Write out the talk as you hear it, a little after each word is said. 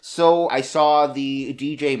So I saw the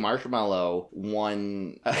DJ Marshmallow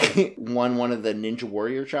won one of the Ninja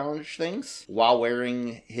Warrior Challenge things while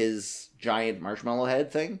wearing his giant marshmallow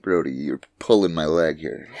head thing. Brody, you're pulling my leg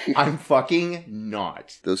here. I'm fucking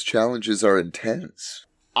not. Those challenges are intense.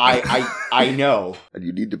 I know. And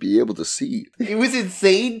you need to be able to see. It was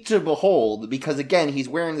insane to behold because, again, he's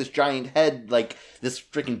wearing this giant head, like this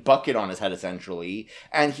freaking bucket on his head, essentially.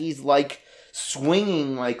 And he's, like,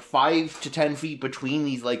 swinging, like, 5 to 10 feet between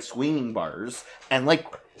these, like, swinging bars. And, like,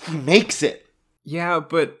 he makes it. Yeah,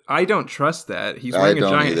 but I don't trust that. He's wearing a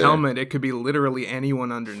giant helmet. It could be literally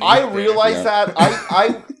anyone underneath. I realize that.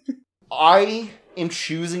 I am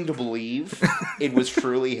choosing to believe it was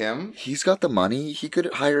truly him. He's got the money. He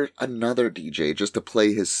could hire another DJ just to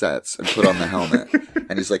play his sets and put on the helmet.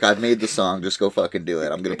 And he's like, I've made the song. Just go fucking do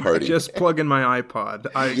it. I'm going to party. Just plug in my iPod.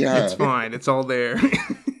 It's fine. It's all there.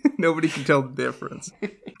 Nobody can tell the difference.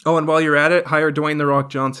 Oh, and while you're at it, hire Dwayne The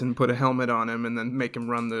Rock Johnson, put a helmet on him, and then make him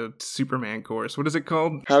run the Superman course. What is it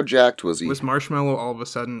called? How jacked was he? Was Marshmallow all of a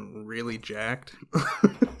sudden really jacked?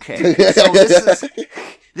 Okay, so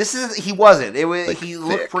this is he wasn't. It was like he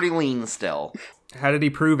looked pretty lean still. How did he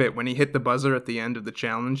prove it? When he hit the buzzer at the end of the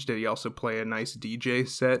challenge, did he also play a nice DJ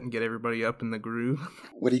set and get everybody up in the groove?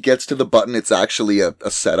 When he gets to the button, it's actually a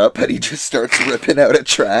setup, and he just starts ripping out a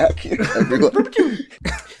track.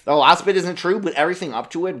 The last bit isn't true, but everything up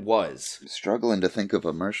to it was. I'm struggling to think of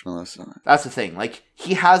a Marshmallow song. That's the thing. Like,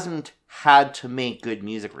 he hasn't had to make good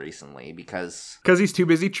music recently because he's too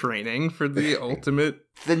busy training for the ultimate...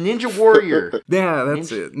 The Ninja Warrior. Yeah,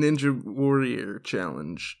 that's it. Ninja Warrior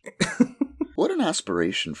Challenge. What an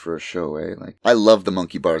aspiration for a show, eh? Like, I loved the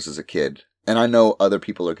monkey bars as a kid. And I know other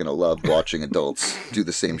people are going to love watching adults do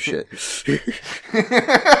the same shit.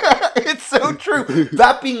 It's so true.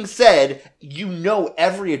 That being said, you know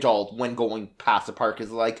every adult when going past the park is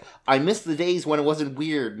like, I miss the days when it wasn't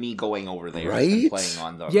weird me going over there and playing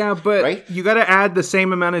on them. Yeah, but you got to add the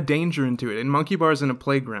same amount of danger into it. In monkey bars in a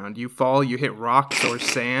playground, you fall, you hit rocks or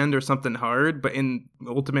sand or something hard. But in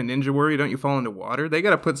Ultimate Ninja Warrior, don't you fall into water? They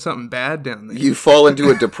got to put something bad down there. You fall into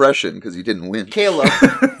a depression because you didn't win. Caleb,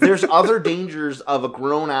 there's other dangers of a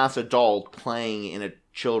grown-ass adult playing in a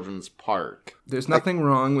children's park. There's nothing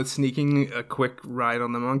wrong with sneaking a quick ride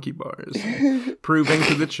on the monkey bars. Proving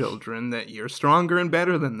to the children that you're stronger and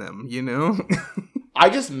better than them, you know? I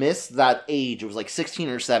just miss that age. It was like 16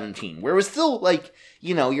 or 17, where it was still like,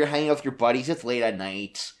 you know, you're hanging out with your buddies, it's late at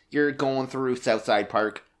night, you're going through Southside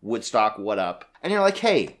Park, Woodstock, what up? And you're like,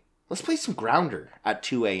 hey, let's play some Grounder at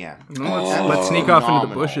 2 a.m. Let's sneak off into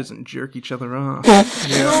the bushes and jerk each other off.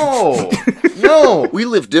 No! We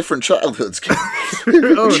live different childhoods.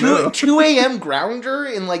 2 a.m. Grounder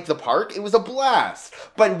in, like, the park? It was a blast.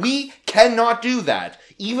 But we cannot do that.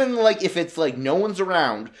 Even, like, if it's, like, no one's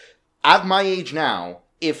around. At my age now,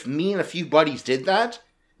 if me and a few buddies did that,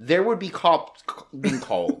 there would be cops being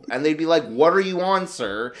called. And they'd be like, what are you on,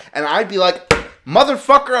 sir? And I'd be like...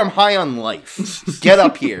 Motherfucker, I'm high on life. Get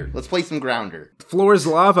up here. Let's play some Grounder. Floor's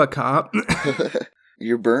lava, cop.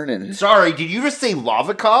 You're burning. Sorry, did you just say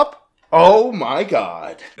lava cop? Oh my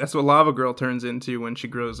god. That's what Lava Girl turns into when she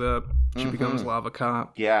grows up. She becomes Lava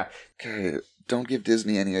Cop. Yeah. Okay, don't give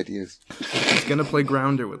Disney any ideas. She's gonna play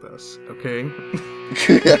Grounder with us, okay?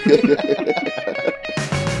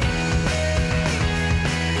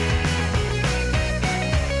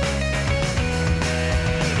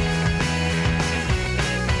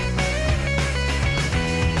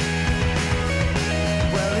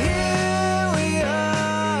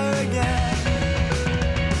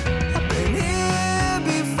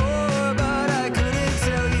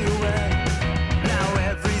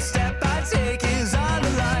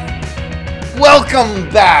 Welcome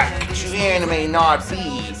back to Anime Not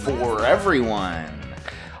Be for Everyone.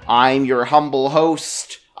 I'm your humble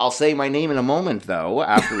host. I'll say my name in a moment, though,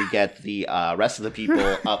 after we get the rest of the people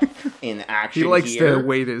up in action. He likes here. to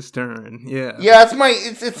wait his turn. Yeah. Yeah,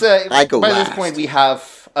 it's a. I go by last. this point, we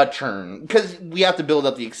have a turn because we have to build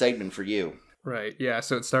up the excitement for you. Right. Yeah.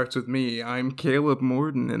 So it starts with me. I'm Caleb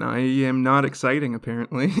Morden, and I am not exciting,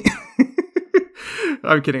 apparently.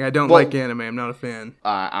 I'm kidding. I don't like anime. I'm not a fan.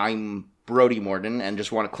 I'm Brody Morden, and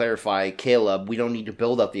just want to clarify, Caleb, we don't need to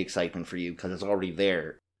build up the excitement for you because it's already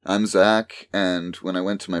there. I'm Zach, and when I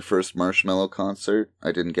went to my first Marshmallow concert,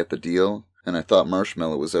 I didn't get the deal, and I thought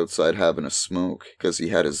Marshmallow was outside having a smoke because he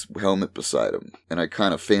had his helmet beside him, and I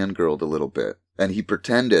kind of fangirled a little bit, and he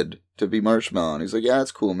pretended to be Marshmallow, and he's like, yeah,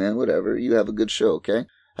 it's cool, man, whatever, you have a good show, okay?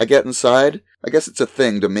 I get inside. I guess it's a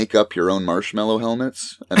thing to make up your own Marshmallow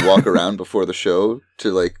helmets and walk around before the show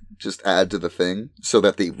to, like, just add to the thing so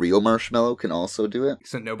that the real Marshmallow can also do it.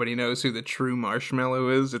 So nobody knows who the true Marshmallow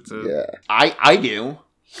is? Yeah. I do.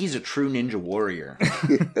 He's a true ninja warrior.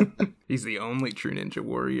 He's the only true ninja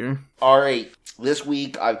warrior. All right, this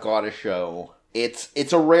week I've got a show.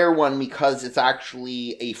 It's a rare one because it's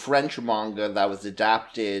actually a French manga that was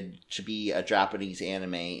adapted to be a Japanese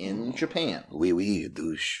anime in Japan. Oui,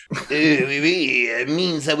 douche. Oui. It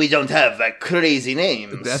means that we don't have that crazy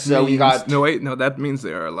name. That means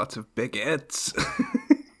there are lots of baguettes.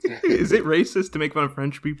 Is it racist to make fun of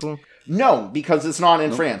French people? No, because it's not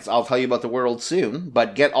in France. I'll tell you about the world soon,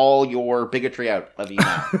 but get all your bigotry out of you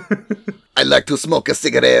now. I like to smoke a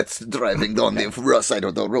cigarette driving down the rough side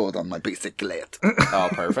of the road on my bicyclette. Oh,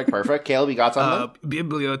 perfect. Caleb, you got something?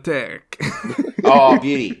 Bibliothèque. Oh,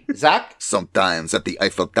 beauty. Zach? Sometimes at the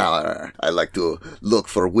Eiffel Tower, I like to look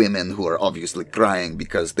for women who are obviously crying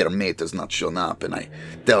because their mate has not shown up, and I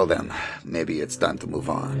tell them maybe it's time to move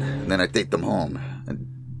on. And then I take them home and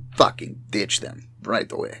fucking ditch them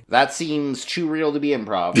right away. That seems too real to be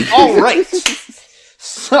improv. All right.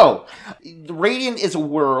 So, Radiant is a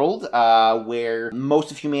world where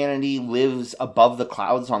most of humanity lives above the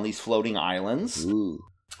clouds on these floating islands. Ooh.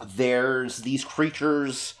 There's these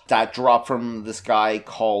creatures that drop from the sky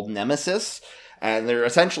called Nemesis. And they're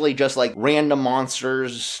essentially just like random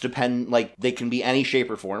monsters, they can be any shape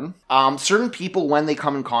or form. Certain people, when they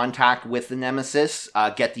come in contact with the Nemesis,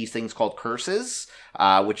 get these things called curses,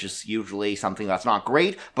 which is usually something that's not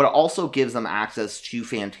great, but it also gives them access to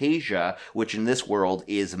Fantasia, which in this world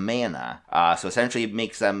is mana. So essentially it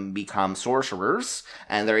makes them become sorcerers,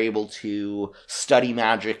 and they're able to study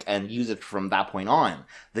magic and use it from that point on.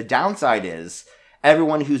 The downside is,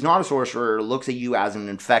 everyone who's not a sorcerer looks at you as an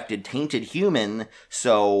infected, tainted human,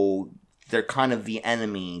 so they're kind of the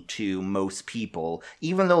enemy to most people,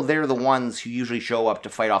 even though they're the ones who usually show up to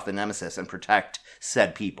fight off the Nemesis and protect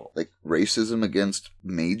said people. Like racism against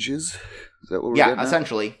mages? Is that what we're getting at?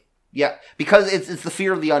 Essentially. Yeah, because it's the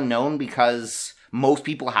fear of the unknown, because most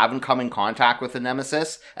people haven't come in contact with the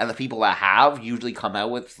Nemesis, and the people that have usually come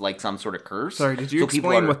out with like some sort of curse. Sorry, did you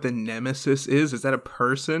explain what the Nemesis is? Is that a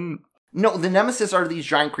person? No, the Nemesis are these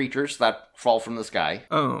giant creatures that fall from the sky.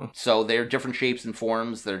 Oh. So they're different shapes and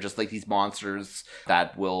forms. They're just like these monsters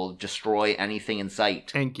that will destroy anything in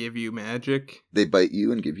sight. And give you magic? They bite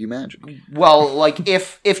you and give you magic. Well, like,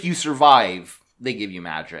 if you survive, they give you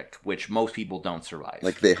magic, which most people don't survive.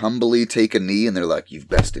 Like, they humbly take a knee and they're like, you've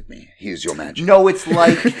bested me. Here's your magic. No, it's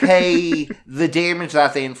like, hey, the damage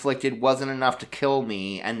that they inflicted wasn't enough to kill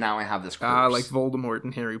me, and now I have this curse. Like Voldemort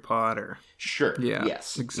in Harry Potter. Sure. Yeah.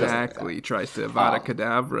 Yes. Exactly. He tries to Avada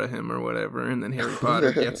Kedavra him or whatever, and then Harry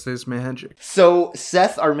Potter gets his magic. So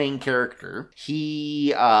Seth, our main character,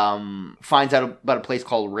 he finds out about a place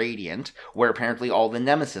called Radiant, where apparently all the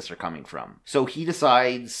Nemesis are coming from. So he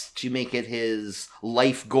decides to make it his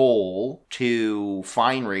life goal to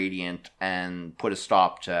find Radiant and put a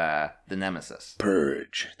stop to the Nemesis.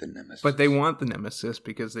 Purge the Nemesis. But they want the Nemesis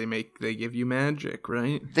because they give you magic,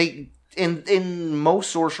 right? In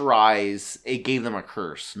most sorcerer eyes, it gave them a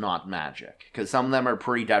curse, not magic. Because some of them are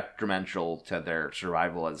pretty detrimental to their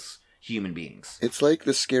survival as human beings. It's like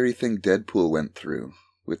the scary thing Deadpool went through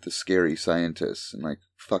with the scary scientists and like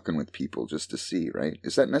fucking with people just to see, right?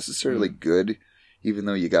 Is that necessarily good? Even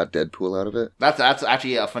though you got Deadpool out of it? That's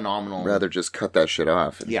actually a phenomenal... Rather just cut that shit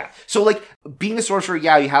off. Yeah. So, like, being a sorcerer,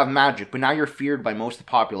 yeah, you have magic, but now you're feared by most of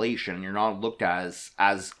the population, and you're not looked as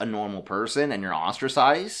a normal person, and you're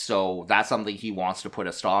ostracized, so that's something he wants to put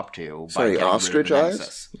a stop to. Sorry,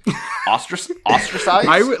 ostracized? Ostracized?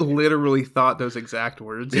 I literally thought those exact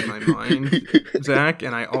words in my mind, Zach,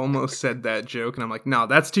 and I almost said that joke, and I'm like, no,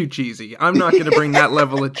 that's too cheesy. I'm not going to bring that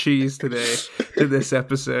level of cheese today to this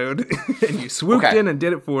episode. And you swooped in and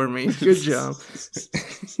did it for me. Good job.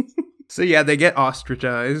 So yeah, they get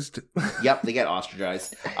ostracized. Yep, they get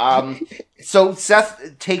ostracized. So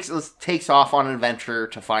Seth takes off on an adventure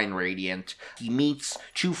to find Radiant. He meets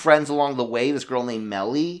two friends along the way. This girl named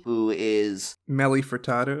Melly, who is... Melly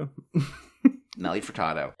Furtado. Melly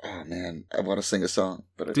Furtado. Oh man, I want to sing a song,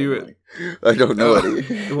 but I I don't know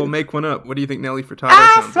any. We'll make one up. What do you think Nelly Furtado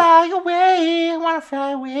sounds like? I fly away, I want to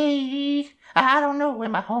fly away. I don't know where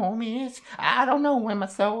my home is. I don't know where my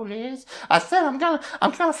soul is. I said I'm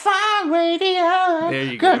gonna find Radiant. There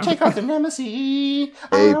you go. Gonna take out the Nemesis.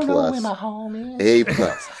 I don't know where my home is.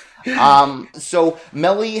 A+. So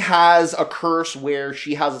Melly has a curse where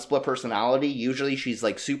she has a split personality. Usually she's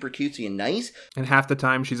like super cutesy and nice. And half the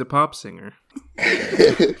time she's a pop singer.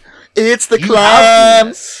 It's the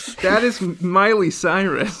Clams! That is Miley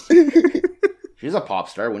Cyrus. She's a pop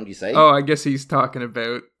star, wouldn't you say? Oh, I guess he's talking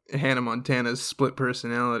about Hannah Montana's split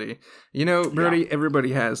personality. You know, Brody,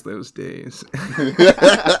 everybody has those days.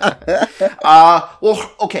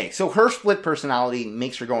 Well, okay, so her split personality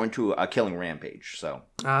makes her go into a killing rampage, so.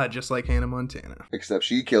 Just like Hannah Montana. Except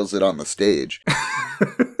she kills it on the stage.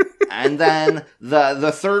 And then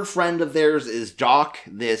the third friend of theirs is Doc,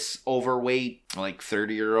 this overweight, like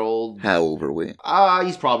 30-year-old. How overweight?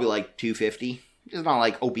 He's probably like 250. He's not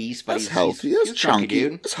like obese, but That's he's healthy. He's That's chunky, chunky.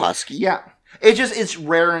 dude. It's husky. Yeah. It's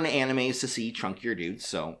rare in animes to see chunkier dudes,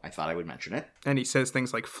 so I thought I would mention it. And he says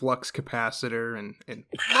things like flux capacitor and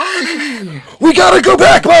We gotta go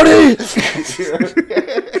back, Marty!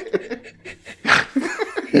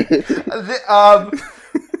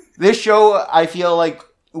 This show, I feel like,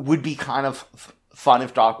 would be kind of fun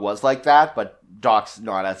if Doc was like that, but Doc's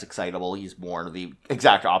not as excitable. He's more the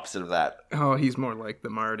exact opposite of that. Oh, he's more like the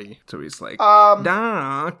Marty. So he's like,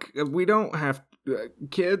 Doc, we don't have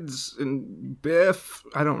kids and Biff.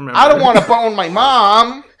 I don't remember. I don't want to bone my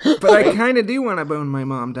mom. But I kind of do want to bone my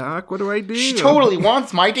mom, Doc. What do I do? She totally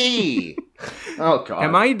wants my D. Oh, God.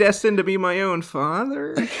 Am I destined to be my own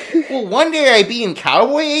father? Well, one day I be in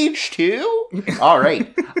cowboy age, too? All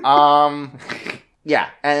right. Yeah,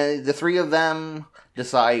 and the three of them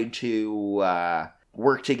decide to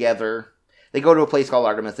work together. They go to a place called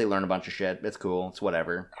Artemis. They learn a bunch of shit. It's cool. It's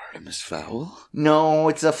whatever. Artemis Fowl? No,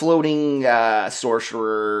 it's a floating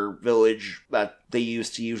sorcerer village that they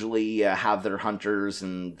used to usually have their hunters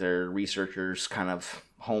and their researchers kind of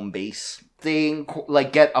home base. They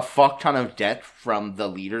like get a fuck ton of debt from the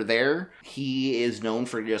leader there. He is known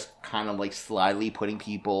for just kind of like slyly putting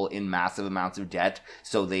people in massive amounts of debt,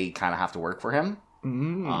 so they kind of have to work for him.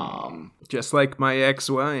 Just like my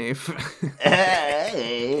ex-wife.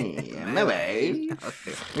 Hey, my wife.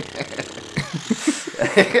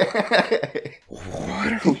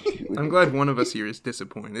 What are we doing? I'm glad one of us here is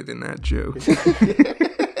disappointed in that joke.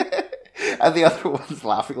 And the other one's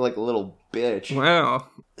laughing like a little bitch. Wow.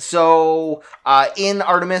 So, in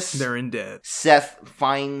Artemis, They're in debt. Seth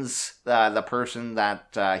finds the person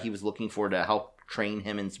that he was looking for to help train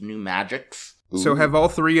him in some new magics. So have all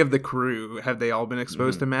three of the crew, have they all been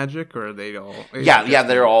exposed to magic, or are they all... Yeah,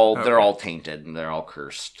 they're all tainted and they're all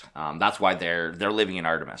cursed. That's why they're living in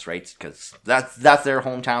Artemis, right? Because that's their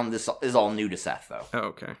hometown. This is all new to Seth, though. Oh,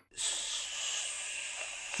 okay.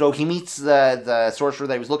 So he meets the sorcerer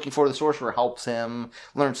that he was looking for. The sorcerer helps him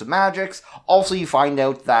learn some magics. Also, you find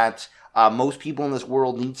out that most people in this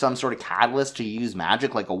world need some sort of catalyst to use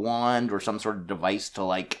magic, like a wand or some sort of device to,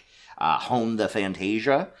 like, hone the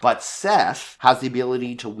Fantasia. But Seth has the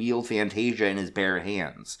ability to wield Fantasia in his bare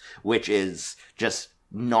hands, which is just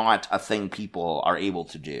not a thing people are able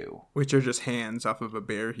to do. Which are just hands off of a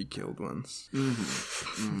bear he killed once.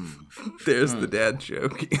 There's the dad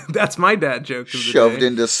joke. That's my dad joke of the Shoved day.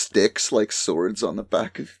 into sticks like swords on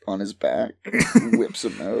his back. Whips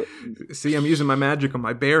them out. See, I'm using my magic on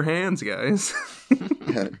my bare hands, guys.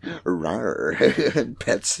 Rawr.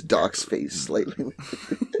 Pets Doc's face slightly.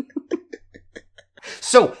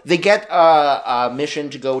 So they get a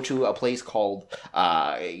mission to go to a place called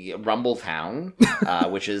Rumbletown,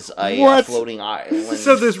 which is a floating island.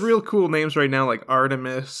 So there's real cool names right now, like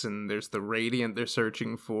Artemis, and there's the Radiant they're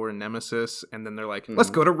searching for, Nemesis, and then they're like,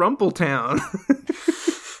 let's go to Rumbletown.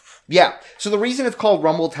 Yeah, so the reason it's called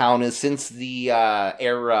Rumbletown is since the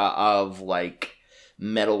era of, like,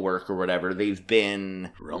 metalwork or whatever, they've been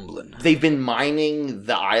mining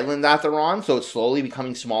the island that they're on, so it's slowly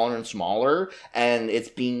becoming smaller and smaller, and it's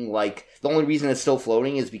being like, the only reason it's still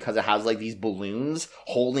floating is because it has like these balloons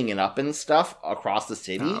holding it up and stuff across the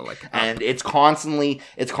city, and it's constantly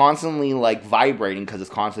like vibrating because it's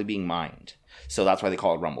constantly being mined. So that's why they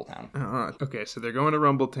call it Rumbletown. Okay, so they're going to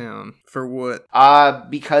Rumbletown. For what?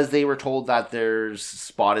 Because they were told that there's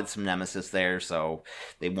spotted some Nemesis there, so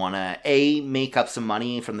they want to, A, make up some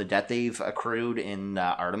money from the debt they've accrued in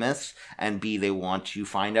Artemis, and B, they want to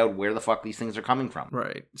find out where the fuck these things are coming from.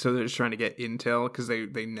 Right, so they're just trying to get intel, because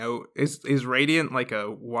they know... Is Radiant like a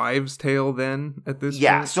wives' tale then, at this point?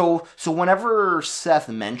 Yeah, so whenever Seth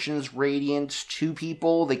mentions Radiant to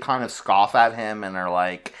people, they kind of scoff at him, and are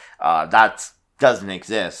like, that's... doesn't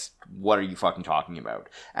exist. What are you fucking talking about?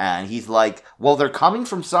 And he's like, well, they're coming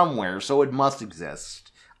from somewhere, so it must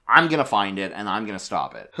exist. I'm gonna find it, and I'm gonna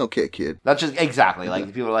stop it. Okay, kid. That's just exactly, like,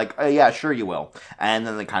 people are like, oh, yeah, sure you will. And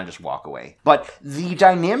then they kind of just walk away. But the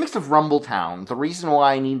dynamics of Rumbletown, the reason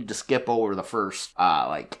why I needed to skip over the first,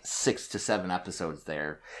 6 to 7 episodes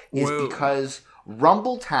there, is because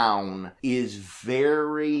Rumbletown is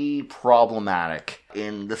very problematic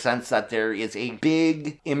in the sense that there is a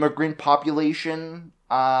big immigrant population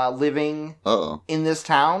living in this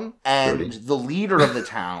town, and Brody. the leader of the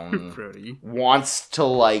town wants to,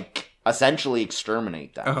 like, essentially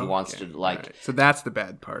exterminate them. He wants to, like... Right. So that's the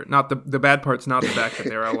bad part. Not the bad part's not the fact that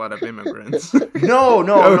there are a lot of immigrants. No.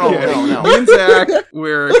 Me and Zach,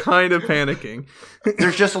 we're kind of panicking.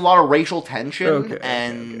 There's just a lot of racial tension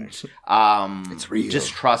and it's real.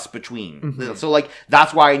 distrust between. So, like,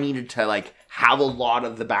 that's why I needed to, like, have a lot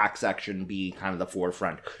of the back section be kind of the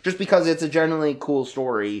forefront. Just because it's a generally cool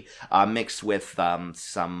story mixed with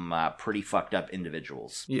some pretty fucked up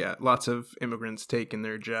individuals. Yeah, lots of immigrants taking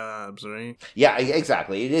their jobs, right? Yeah,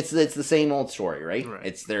 exactly. It's the same old story, right?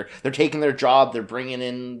 It's they're taking their job, they're bringing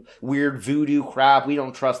in weird voodoo crap. We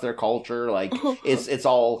don't trust their culture. Like it's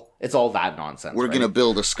all that nonsense. We're gonna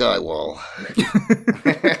build a sky wall.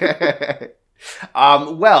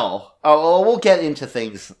 We'll get into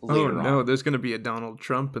things later on. Oh no, there's going to be a Donald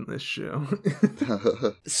Trump in this show.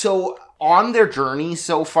 So, on their journey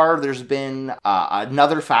so far, there's been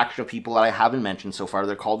another faction of people that I haven't mentioned so far.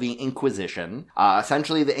 They're called the Inquisition.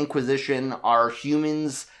 Essentially, the Inquisition are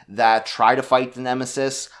humans that try to fight the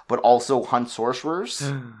Nemesis, but also hunt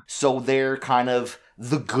sorcerers. So they're kind of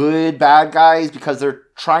the good bad guys because they're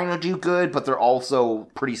trying to do good, but they're also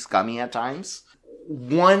pretty scummy at times.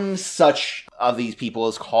 One such of these people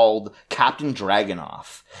is called Captain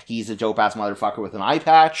Dragonoff. He's a dope-ass motherfucker with an eye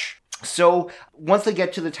patch. So, once they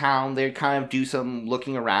get to the town, they kind of do some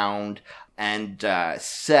looking around, and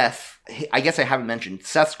Seth, I guess I haven't mentioned,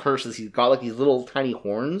 Seth's curse is he's got like these little tiny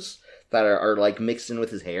horns that are like mixed in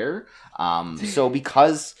with his hair. So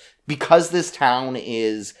because this town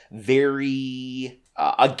is very...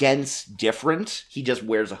 against different, he just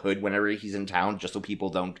wears a hood whenever he's in town just so people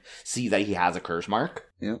don't see that he has a curse mark.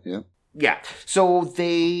 Yeah. So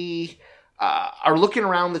they are looking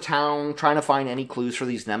around the town trying to find any clues for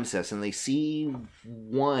these nemesis, and they see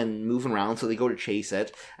one moving around, so they go to chase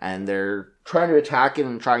it, and they're trying to attack it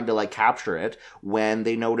and trying to like capture it when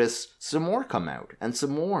they notice some more come out and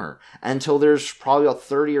some more until there's probably about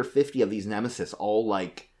 30 or 50 of these nemesis all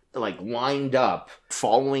like lined up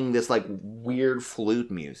following this like weird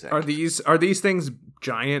flute music. Are these things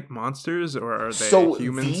giant monsters or are they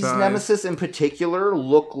human these size? nemesis in particular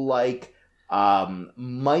look like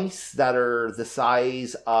mice that are the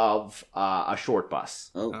size of a short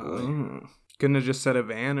bus. Oh boy. Couldn't have just said a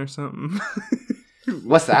van or something?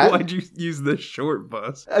 What's that? Why'd you use the short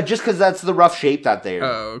bus? Just because that's the rough shape that they're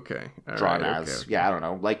drawn as. Okay. Yeah, I don't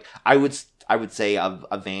know. Like I would say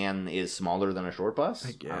a van is smaller than a short bus.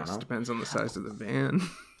 I guess. Depends on the size of the van.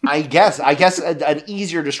 I guess an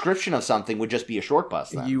easier description of something would just be a short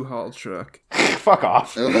bus then. A U-Haul truck. Fuck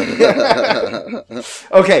off.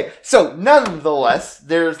 Okay, so nonetheless,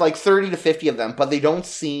 there's like 30 to 50 of them, but they don't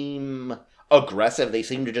seem aggressive. They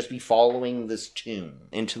seem to just be following this tune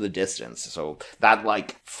into the distance. So that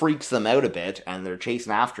like freaks them out a bit, and they're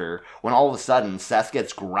chasing after when all of a sudden Seth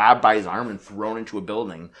gets grabbed by his arm and thrown into a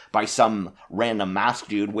building by some random masked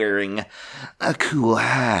dude wearing a cool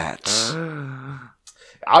hat.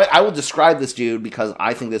 I will describe this dude because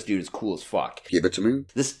I think this dude is cool as fuck. Give it to me.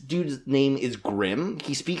 This dude's name is Grim.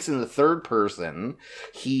 He speaks in the third person.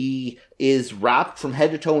 He is wrapped from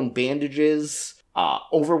head to toe in bandages.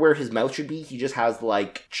 Over where his mouth should be, he just has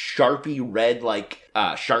like Sharpie red like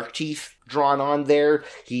shark teeth drawn on there.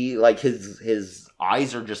 He like his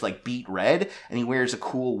eyes are just like beet red, and he wears a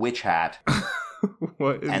cool witch hat.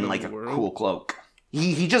 What in and the like world? A cool cloak.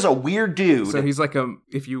 He's just a weird dude. So he's like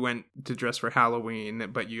if you went to dress for Halloween,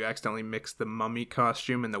 but you accidentally mixed the mummy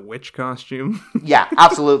costume and the witch costume. Yeah,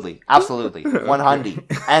 absolutely, 100,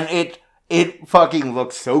 and it fucking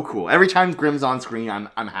looks so cool. Every time Grim's on screen,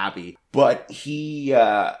 I'm happy. But he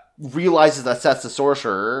realizes that Seth's a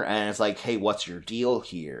sorcerer, and it's like, hey, what's your deal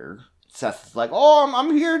here? Seth's like, oh,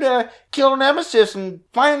 I'm here to kill Nemesis and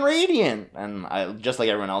find Radiant. And just like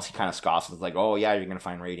everyone else, he kind of scoffs. It's like, oh, yeah, you're going to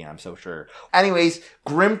find Radiant, I'm so sure. Anyways,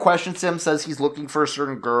 Grim questions him, says he's looking for a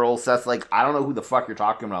certain girl. Seth's like, I don't know who the fuck you're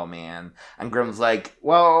talking about, man. And Grim's like,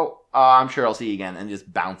 well, I'm sure I'll see you again, and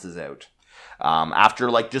just bounces out.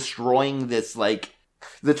 After, like, destroying this, like,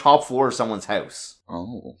 the top floor of someone's house.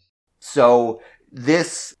 Oh. So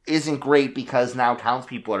this isn't great because now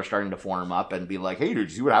townspeople are starting to form up and be like, hey, did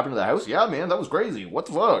you see what happened to the house? Yeah, man, that was crazy. What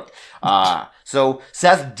the fuck? So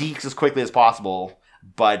Seth dekes as quickly as possible,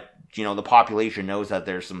 but, you know, the population knows that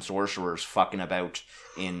there's some sorcerers fucking about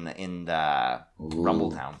in the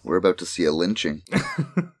Rumbletown. We're about to see a lynching.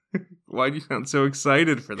 Why do you sound so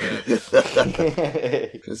excited for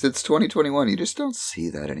that? Because it's 2021. You just don't see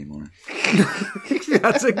that anymore.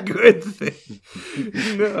 That's a good thing.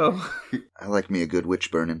 No. I like me a good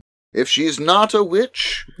witch burning. If she's not a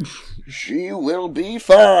witch, she will be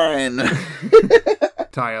fine.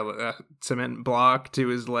 Tie a cement block to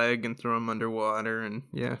his leg and throw him underwater, and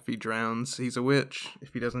yeah, if he drowns, he's a witch.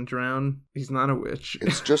 If he doesn't drown, he's not a witch.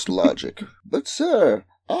 It's just logic. But sir,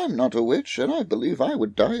 I'm not a witch, and I believe I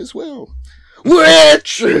would die as well.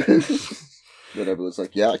 Witch! But everyone's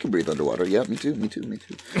like, yeah, I can breathe underwater. Yeah, me too.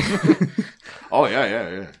 Oh,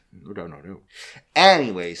 yeah. No.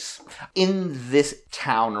 Anyways, in this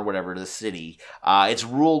town or whatever, the city, it's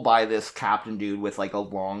ruled by this captain dude with like a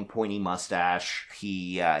long pointy mustache.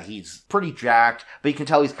 He's pretty jacked, but you can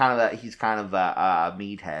tell he's kind of a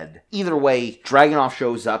meathead. Either way, Dragunov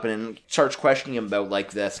shows up and starts questioning him about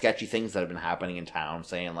like the sketchy things that have been happening in town,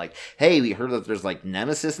 saying like, hey, we heard that there's like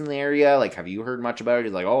Nemesis in the area. Like, have you heard much about it?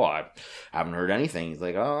 He's like, oh, I haven't heard anything. He's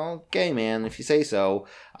like, oh, okay, man, if you say so.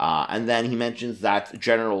 And then he mentions that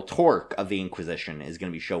General Torque of the Inquisition is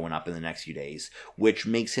going to be showing up in the next few days, which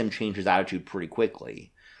makes him change his attitude pretty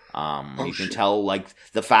quickly. You can tell, like,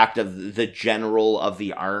 the fact of the general of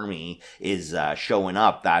the army is showing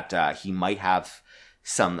up, that he might have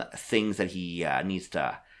some things that he needs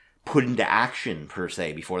to put into action, per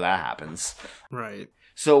se, before that happens. Right.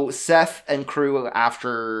 So Seth and crew,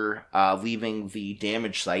 after leaving the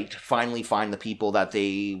damage site, finally find the people that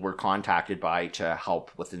they were contacted by to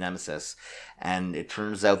help with the Nemesis. And it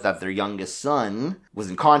turns out that their youngest son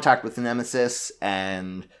was in contact with the Nemesis,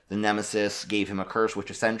 and the Nemesis gave him a curse,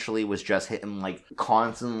 which essentially was just hitting like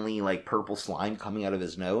constantly like purple slime coming out of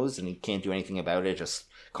his nose, and he can't do anything about it, just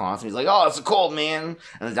constantly. He's like, oh, it's a cold, man.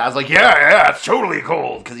 And the dad's like, yeah, it's totally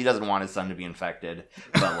cold, because he doesn't want his son to be infected.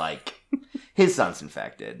 But like... his son's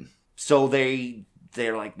infected. So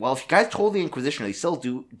they're like, well, if you guys told the Inquisition they still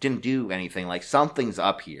didn't do anything, like, something's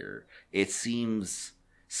up here. It seems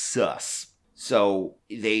sus. So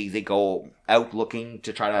they go out looking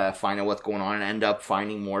to try to find out what's going on and end up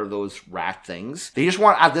finding more of those rat things.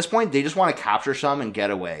 At this point, they just want to capture some and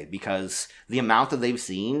get away, because the amount that they've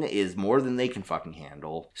seen is more than they can fucking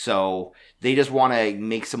handle. So they just want to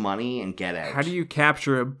make some money and get out. How do you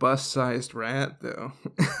capture a bus-sized rat, though?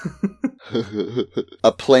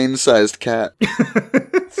 A plane-sized cat.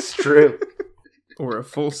 It's true. Or a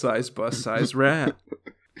full-size bus-sized rat.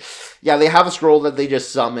 Yeah, they have a scroll that they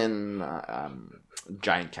just summon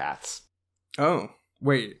giant cats. Oh,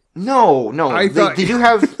 wait. No. They do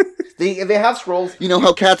have they have scrolls. You know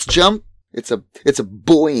how cats jump? It's a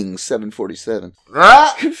Boeing 747.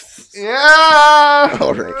 Yeah.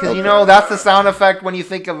 All right. Because that's the sound effect when you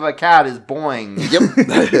think of a cat is boing. Yep.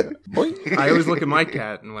 Boing. I always look at my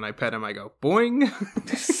cat, and when I pet him, I go boing.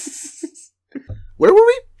 Where were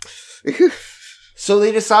we? So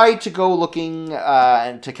they decide to go looking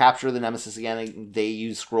and to capture the Nemesis again. They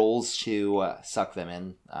use scrolls to suck them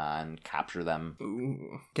in and capture them.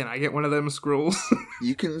 Ooh. Can I get one of them scrolls?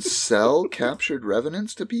 You can sell captured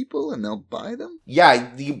revenants to people and they'll buy them?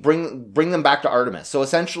 Yeah, you bring them back to Artemis. So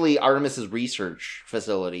essentially, Artemis's research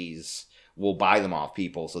facilities will buy them off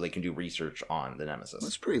people so they can do research on the Nemesis.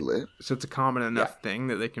 That's pretty lit. So it's a common enough thing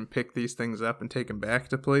that they can pick these things up and take them back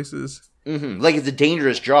to places? Mm-hmm. Like, it's a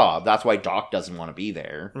dangerous job. That's why Doc doesn't want to be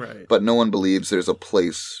there. Right. But no one believes there's a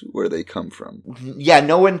place where they come from. Yeah,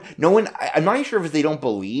 no one, I'm not even sure if they don't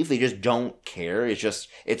believe, they just don't care.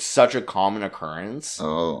 It's such a common occurrence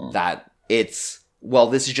that this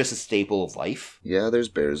is just a staple of life. Yeah, there's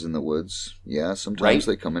bears in the woods. Yeah, sometimes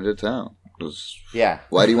they come into town. Yeah.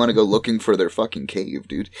 Why do you want to go looking for their fucking cave,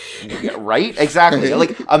 dude? Yeah, right? Exactly.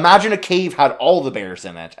 Like, imagine a cave had all the bears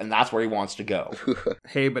in it, and that's where he wants to go.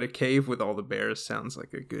 Hey, but a cave with all the bears sounds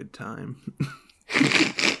like a good time.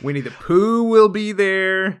 Winnie the Pooh will be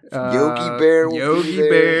there. Yogi Bear will be there.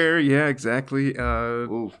 Bear, yeah, exactly.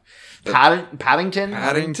 Paddington?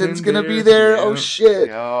 Paddington's gonna be there. Yeah. Oh shit.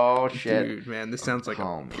 Dude, man, this sounds like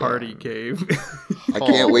a party cave. I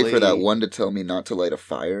can't wait for that one to tell me not to light a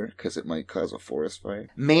fire, because it might cause a forest fire.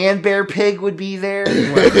 Man Bear Pig would be there.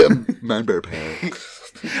 Man Bear Pig.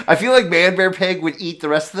 I feel like Man Bear Pig would eat the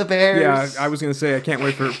rest of the bears. Yeah, I was going to say, I can't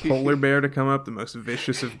wait for Polar Bear to come up, the most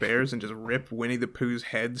vicious of bears, and just rip Winnie the Pooh's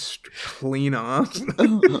head clean off.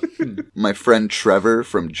 My friend Trevor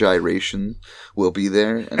from Gyration will be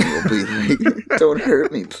there, and he'll be like, don't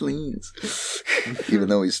hurt me, please. Even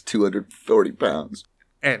though he's 240 pounds.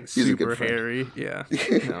 And super hairy, yeah.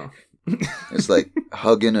 No. It's like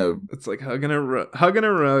hugging a... It's like hugging a rug. Hugging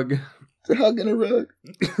a rug. It's hugging a rug.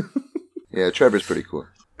 Yeah, Trevor's pretty cool.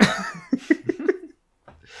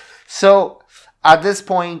 So, at this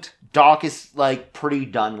point, Doc is, like, pretty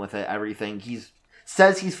done with it, everything.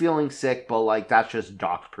 Says he's feeling sick, but, like, that's just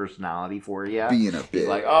Doc's personality for you. Being a bitch. He's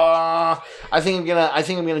like, I think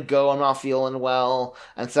I'm gonna go. I'm not feeling well.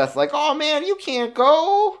 And Seth's like, oh man, you can't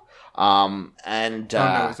go. No,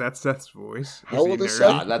 is that Seth's voice? How old is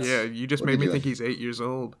Seth? Yeah, you just made me think he's 8 years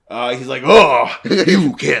old. He's like, oh,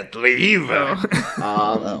 you can't leave.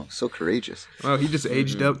 Wow, so courageous. Well, he just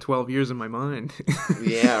aged up 12 years in my mind.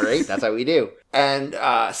 Yeah, right? That's how we do. And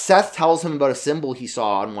Seth tells him about a symbol he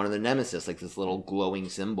saw on one of the Nemesis, like this little glowing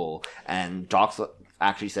symbol. And Doc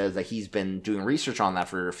actually says that he's been doing research on that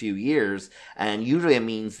for a few years, and usually it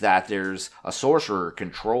means that there's a sorcerer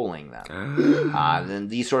controlling them. Then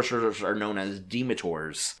these sorcerers are known as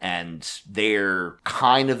Dementors, and they're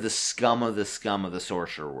kind of the scum of the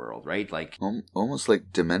sorcerer world, right? Like almost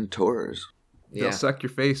like Dementors. Yeah. They'll suck your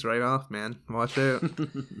face right off, man. Watch out.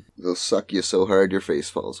 They'll suck you so hard your face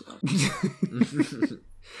falls off.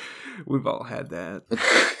 We've all had that.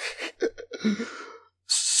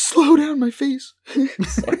 Slow down, my face.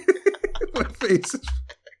 My face.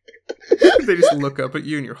 They just look up at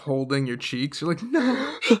you and you're holding your cheeks. You're like,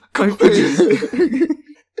 no, my face.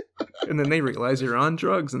 And then they realize you're on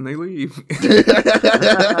drugs and they leave.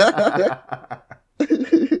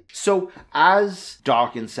 So as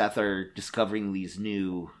Doc and Seth are discovering these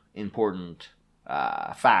new important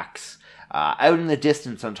facts, out in the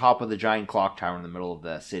distance on top of the giant clock tower in the middle of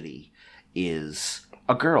the city is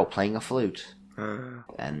a girl playing a flute.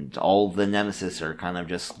 And all the Nemesis are kind of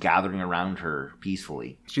just gathering around her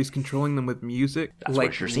peacefully. She's controlling them with music. That's like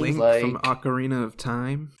what it sure seems Link like. from Ocarina of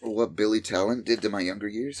Time. What Billy Talent did to my younger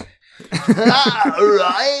years.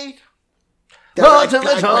 Right? That's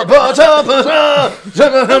literally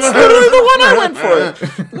the one I went for.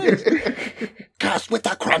 Cast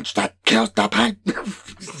with a crunch that kills the pain.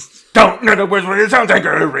 Don't know the words when it sounds like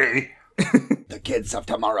hurry. The kids of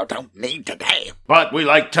tomorrow don't need today. But we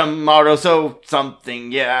like tomorrow, so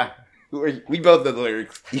something, yeah. We both know the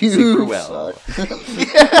lyrics super You well.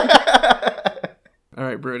 All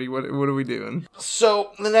right, Brody, what are we doing?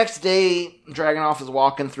 So, the next day, Dragunov is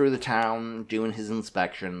walking through the town, doing his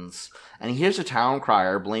inspections, and he hears a town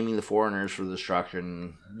crier blaming the foreigners for the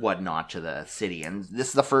destruction, whatnot, to the city. And this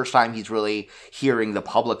is the first time he's really hearing the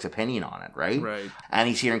public's opinion on it, right? Right. And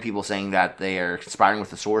he's hearing people saying that they are conspiring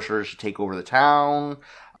with the sorcerers to take over the town.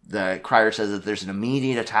 The crier says that there's an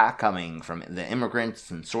immediate attack coming from the Immigrants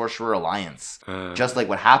and Sorcerer Alliance, just like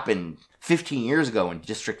what happened 15 years ago in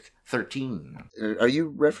District 13. Are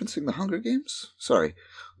you referencing the Hunger Games? Sorry,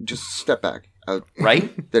 just step back.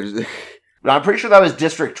 Right? There's. I'm pretty sure that was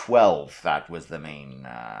District 12. That was the main.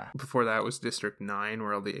 Before that was District 9,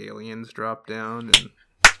 where all the aliens dropped down. And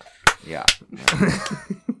Yeah.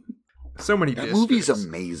 so many That districts. movie's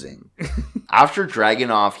amazing. After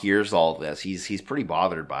Dragunov hears all this, he's pretty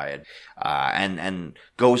bothered by it, and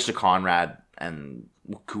goes to Conrad, and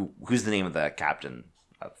who's the name of the captain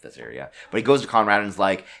of this area? But he goes to Conrad and is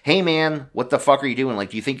like, "Hey man, what the fuck are you doing?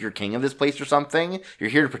 Like, do you think you're king of this place or something?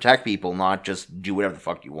 You're here to protect people, not just do whatever the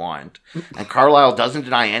fuck you want." And Carlisle doesn't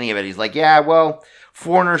deny any of it. He's like, "Yeah, well,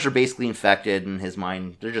 foreigners are basically infected in his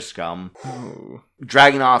mind. They're just scum." Oh.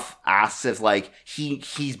 Dragunov asks if, like,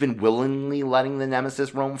 he's been willingly letting the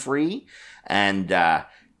Nemesis roam free, and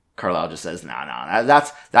Carlisle just says, "No,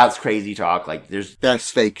 that's crazy talk. Like,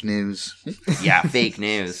 That's fake news." yeah, fake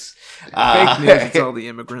news." Fake news, it's all the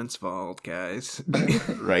immigrants' fault, guys.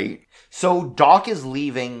 Right? So Doc is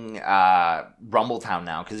leaving Rumbletown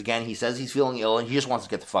now, because again, he says he's feeling ill and he just wants to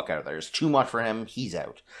get the fuck out of there. It's too much for him. He's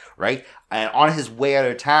out. Right? And on his way out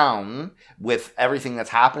of town, with everything that's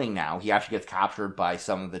happening now, he actually gets captured by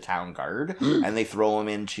some of the town guard, and they throw him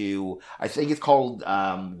into, I think it's called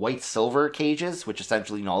white silver cages, which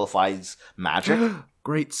essentially nullifies magic.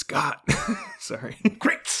 Great Scott. Sorry.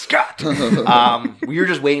 Great Scott! We were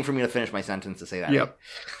just waiting for me to finish my sentence to say that. Yep.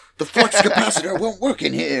 The flux capacitor won't work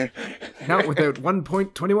in here. Not without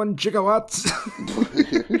 1.21 gigawatts.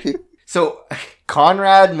 So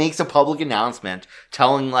Conrad makes a public announcement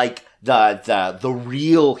telling, like, the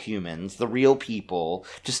real humans, the real people,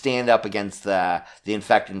 to stand up against the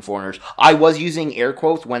infected and foreigners. I was using air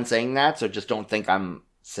quotes when saying that, so just don't think I'm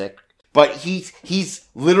sick. But he's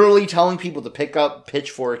literally telling people to pick up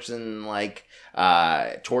pitchforks and, like,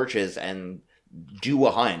 torches and do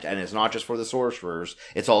a hunt. And it's not just for the sorcerers,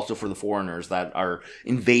 it's also for the foreigners that are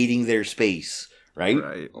invading their space, right?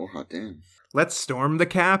 Right. Oh, hot damn. Let's storm the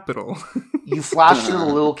Capitol. You flash to the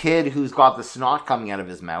little kid who's got the snot coming out of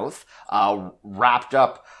his mouth, wrapped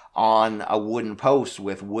up on a wooden post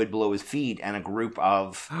with wood below his feet, and a group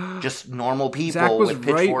of just normal people Zach was with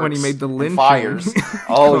pitchforks right when he made the and lynching fires.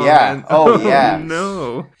 Oh yeah, oh yeah,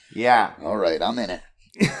 no. yeah. All right, I'm in it.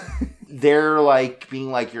 They're like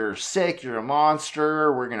being like, you're sick, you're a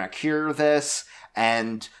monster, we're gonna cure this.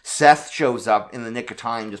 And Seth shows up in the nick of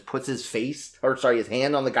time, just puts his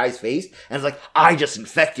hand on the guy's face, and is like, I just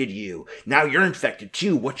infected you. Now you're infected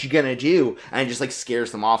too. What you gonna do? And it just like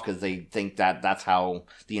scares them off because they think that that's how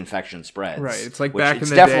the infection spreads. Right. It's like back in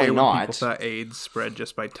the day when people thought AIDS spread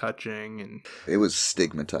just by touching, and it was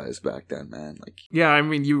stigmatized back then, man. Like, yeah, I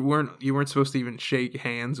mean, you weren't supposed to even shake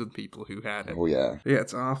hands with people who had it. Oh yeah. Yeah,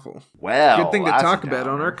 it's awful. Well, good thing to talk about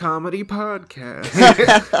on our comedy podcast.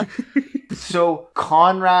 So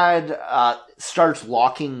Conrad starts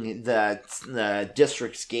locking the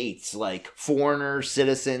district's gates, like foreigners,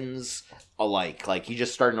 citizens alike. Like he's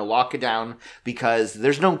just starting to lock it down because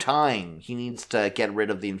there's no time. He needs to get rid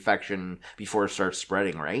of the infection before it starts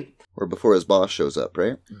spreading, right? Or before his boss shows up,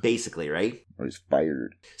 right? Basically, right? Or he's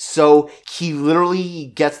fired. So he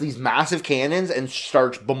literally gets these massive cannons and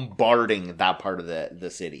starts bombarding that part of the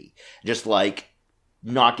city. Just like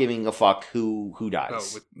not giving a fuck who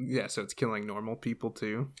dies. So it's killing normal people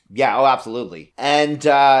too? Yeah, oh, absolutely. And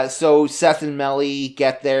so Seth and Melly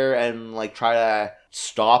get there and like try to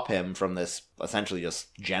stop him from this essentially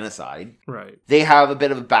just genocide. Right. They have a bit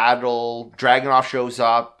of a battle. Dragunov shows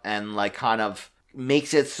up and like kind of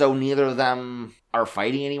makes it so neither of them are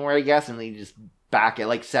fighting anymore, I guess, and they just back it.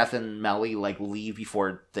 Like Seth and Melly like leave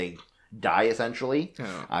before they die, essentially.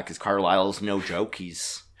 Because Carlisle's no joke.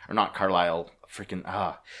 Not Carlisle. Freaking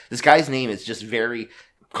this guy's name is just very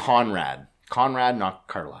Conrad, not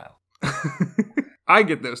Carlisle. I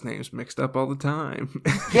get those names mixed up all the time.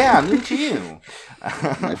 Yeah, me too.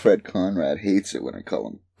 My friend Conrad hates it when I call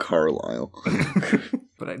him Carlisle.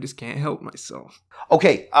 But I just can't help myself.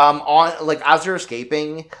 Okay, as they're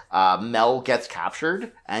escaping, Mel gets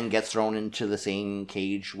captured and gets thrown into the same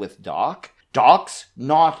cage with Doc. Doc's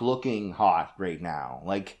not looking hot right now.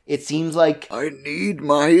 Like, it seems like... I need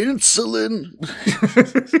my insulin.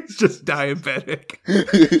 He's just diabetic.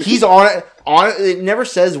 He's on it never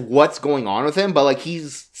says what's going on with him, but, like, he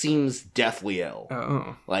seems deathly ill.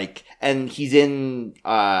 Oh. Like, and he's in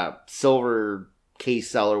silver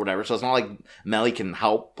case cell or whatever, so it's not like Melly can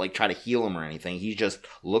help, like, try to heal him or anything. He just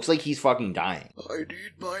looks like he's fucking dying. I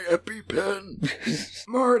need my EpiPen.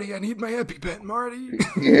 Marty, I need my EpiPen, Marty.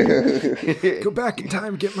 Go back in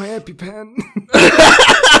time, get my EpiPen.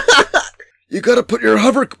 You gotta put your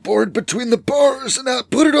hoverboard between the bars and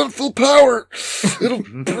put it on full power. It'll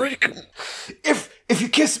break 'em. If you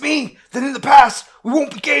kiss me, then in the past, we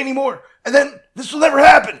won't be gay anymore, and then this will never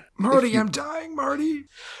happen. Marty, I'm dying, Marty.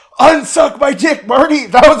 Unsuck my dick, Marty!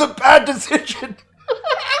 That was a bad decision!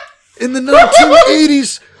 In the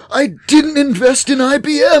 1980s, I didn't invest in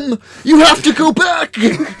IBM! You have to go back!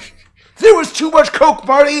 There was too much coke,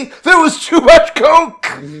 Marty! There was too much coke!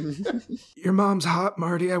 Your mom's hot,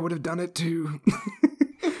 Marty. I would have done it too.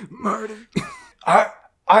 Marty.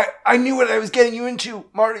 I knew what I was getting you into,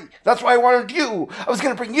 Marty. That's why I wanted you. I was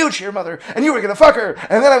gonna bring you to your mother, and you were gonna fuck her,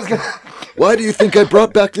 and then I was gonna... Why do you think I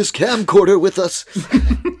brought back this camcorder with us?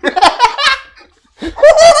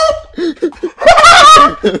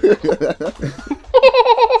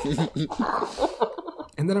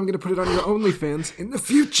 And then I'm gonna put it on your OnlyFans in the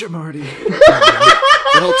future, Marty.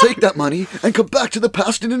 And I'll take that money and come back to the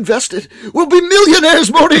past and invest it. We'll be millionaires,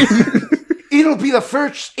 Marty! It'll be the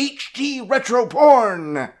first HD retro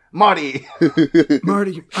porn, Marty.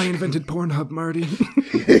 Marty, I invented Pornhub, Marty.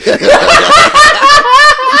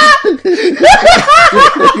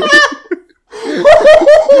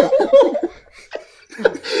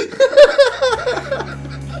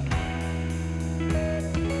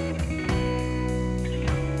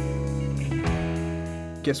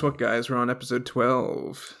 Guess what, guys? We're on episode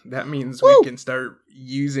 12. That means we can start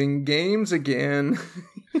using games again.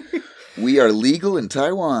 We are legal in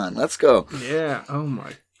Taiwan. Let's go. Yeah. Oh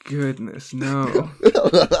my goodness, no.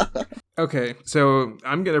 Okay, so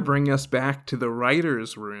I'm going to bring us back to the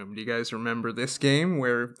writer's room. Do you guys remember this game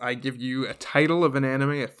where I give you a title of an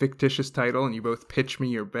anime, a fictitious title, and you both pitch me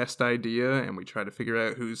your best idea, and we try to figure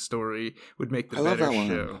out whose story would make the better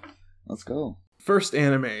show? Let's go. First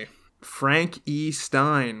anime, Frank E.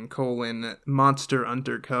 Stein, Monster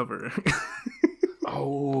Undercover.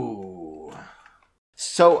 Oh.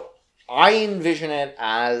 So... I envision it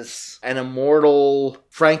as an immortal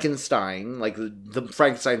Frankenstein, like the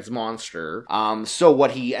Frankenstein's monster. So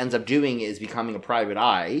what he ends up doing is becoming a private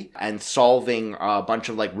eye and solving a bunch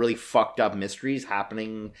of like really fucked up mysteries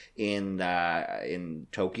happening in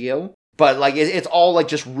Tokyo. But like it's all like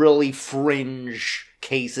just really fringe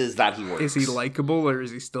cases that he works. Is he likable or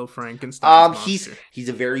is he still Frankenstein's monster? He's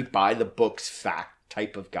a very by the books fact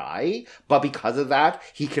type of guy, but because of that,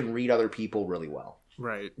 he can read other people really well.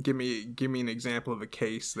 Right. Give me an example of a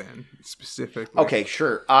case then, specifically. Okay,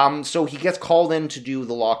 sure. So he gets called in to do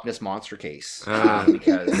the Loch Ness Monster case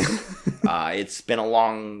because it's been a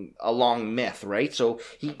long myth, right? So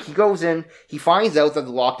he goes in, he finds out that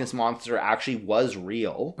the Loch Ness Monster actually was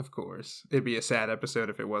real. Of course. It'd be a sad episode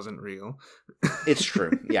if it wasn't real. It's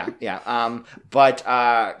true. Yeah.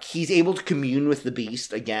 But he's able to commune with the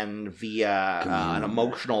beast again via an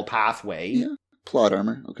emotional pathway. Yeah. Plot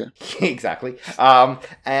armor, okay. Exactly.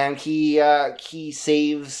 And he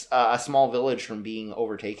saves a small village from being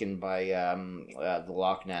overtaken by the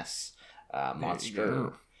Loch Ness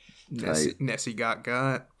monster. Nessie got.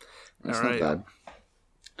 That's all right. Not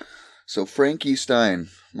bad. So Frankie Stein,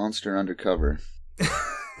 Monster Undercover.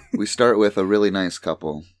 We start with a really nice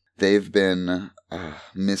couple. They've been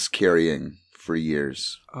miscarrying for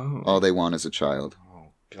years. Oh. All they want is a child.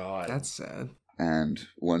 Oh, God. That's sad. And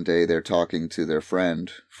one day they're talking to their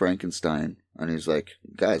friend, Frankenstein, and he's like,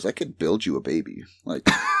 guys, I could build you a baby. Like,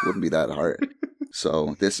 wouldn't be that hard.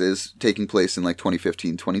 So this is taking place in like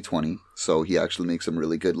 2015, 2020. So he actually makes a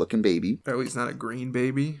really good looking baby. Oh, he's not a green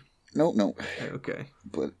baby? No. Okay.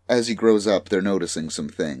 But as he grows up, they're noticing some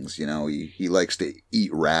things. You know, he likes to eat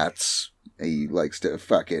rats. He likes to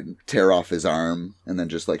fucking tear off his arm and then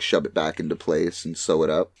just like shove it back into place and sew it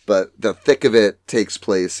up. But the thick of it takes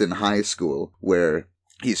place in high school where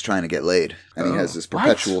he's trying to get laid. And he has this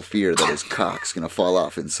perpetual fear that his cock's going to fall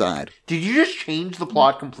off inside. Did you just change the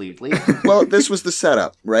plot completely? Well, this was the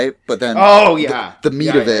setup, right? But then the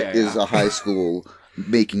meat of it is a high school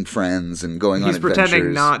making friends and going on adventures. He's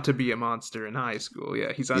pretending not to be a monster in high school.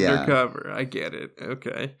 Yeah, he's undercover. Yeah. I get it.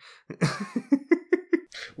 Okay.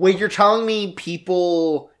 Wait, you're telling me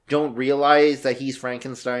people don't realize that he's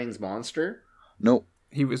Frankenstein's monster? Nope.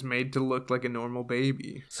 He was made to look like a normal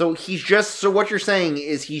baby. So what you're saying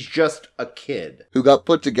is he's just a kid. Who got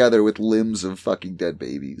put together with limbs of fucking dead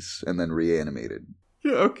babies and then reanimated.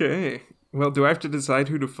 Yeah, okay. Well, do I have to decide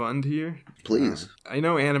who to fund here? Please. I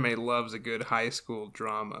know anime loves a good high school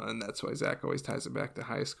drama, and that's why Zach always ties it back to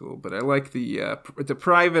high school. But I like the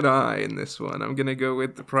Private Eye in this one. I'm going to go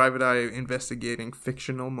with the Private Eye investigating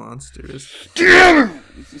fictional monsters. Damn!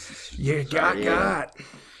 Yeah, got.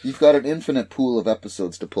 You've got an infinite pool of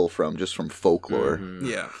episodes to pull from, just from folklore. Mm-hmm.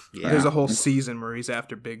 Yeah. There's a whole season where he's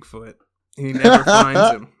after Bigfoot. He never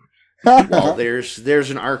finds him. Well, there's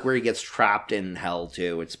an arc where he gets trapped in hell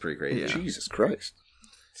too. It's pretty crazy. Yeah. Jesus Christ,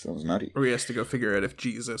 sounds nutty. Or he has to go figure out if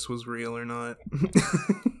Jesus was real or not.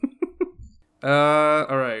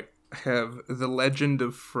 All right. I have The Legend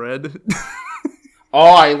of Fred.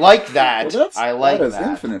 Oh, I like that. Well, I like that.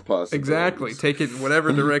 Infinite possibilities. Exactly. Take it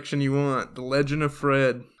whatever direction you want. The Legend of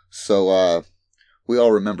Fred. So, we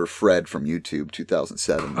all remember Fred from YouTube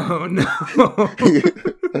 2007. Oh no.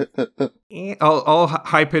 I'll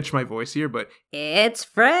high pitch my voice here, but it's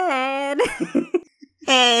Fred.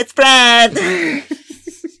 It's Fred.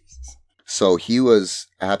 So he was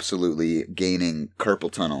absolutely gaining carpal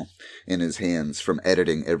tunnel in his hands from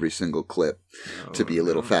editing every single clip to be a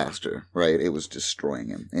little faster, right? It was destroying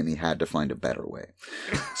him, and he had to find a better way.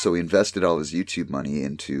 So he invested all his YouTube money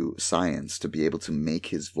into science to be able to make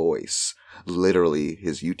his voice literally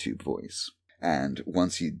his YouTube voice. And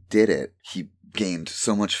once he did it, he gained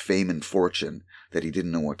so much fame and fortune that he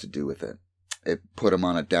didn't know what to do with it. It put him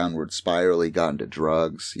on a downward spiral. He got into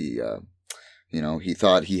drugs. He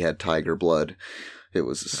thought he had tiger blood. It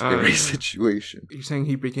was a scary situation. You're saying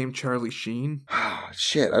he became Charlie Sheen?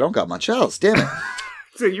 Shit, I don't got much else. Damn it.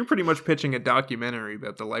 So you're pretty much pitching a documentary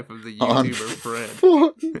about the life of the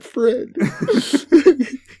YouTuber Fred.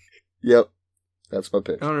 Yep. That's my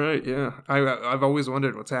pitch. All right, yeah. I've always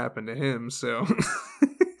wondered what's happened to him, so...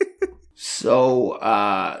 So,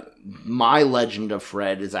 my Legend of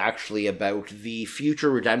Fred is actually about the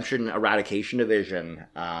Future Redemption Eradication Division,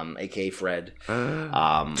 aka Fred.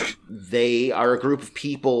 They are a group of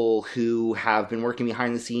people who have been working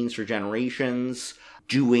behind the scenes for generations,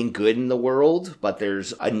 doing good in the world, but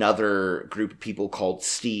there's another group of people called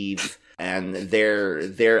Steve, and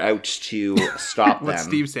they're out to stop them. What's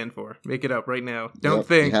Steve stand for? Make it up right now. Don't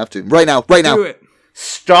think. You have to. Right now. Do it.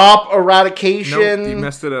 Stop Eradication. Nope, you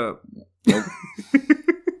messed it up. Nope.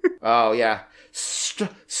 Oh, yeah.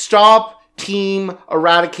 Stop Team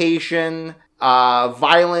Eradication.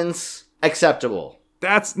 Violence acceptable.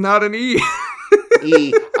 That's not an E.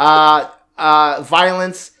 E.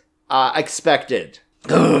 Violence expected.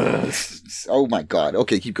 Oh my god.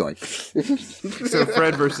 Okay, keep going. So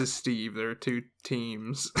Fred versus Steve, there are two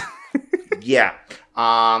teams. Yeah.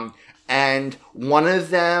 And one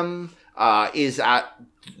of them is at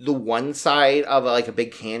the one side of like a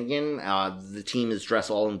big canyon, the team is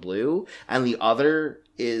dressed all in blue, and the other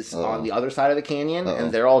is on the other side of the canyon,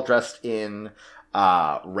 and they're all dressed in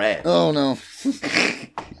red. Oh no.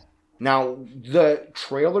 Now, the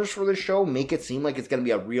trailers for the show make it seem like it's going to be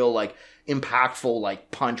a real, like, impactful, like,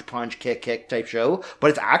 punch, kick type show. But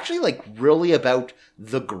it's actually, like, really about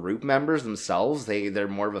the group members themselves. They're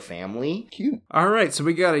more of a family. Cute. All right, so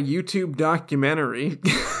we got a YouTube documentary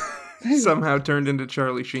somehow turned into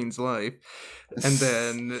Charlie Sheen's life. And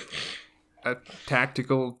then a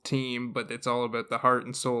tactical team, but it's all about the heart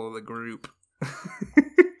and soul of the group.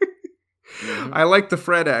 Mm-hmm. I like the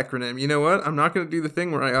Fred acronym. You know what? I'm not going to do the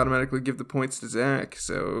thing where I automatically give the points to Zach,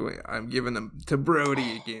 so I'm giving them to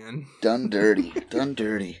Brody again. Done dirty. Done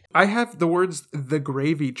dirty. I have the words "the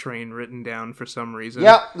gravy train" written down for some reason.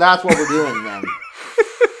 Yep, that's what we're doing then.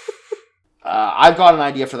 I've got an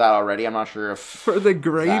idea for that already. I'm not sure if... For the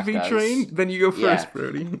gravy train? Then you go first,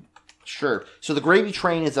 Brody. Sure. So the Gravy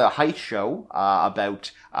Train is a heist show about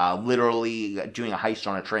literally doing a heist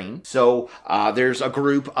on a train. So there's a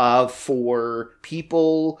group of 4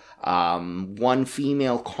 people, one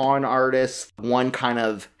female con artist, one kind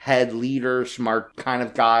of head leader, smart kind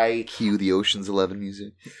of guy. Cue the Ocean's 11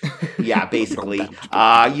 music. Yeah, basically.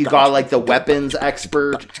 You got like the weapons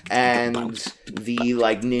expert and the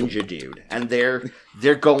like ninja dude. And they're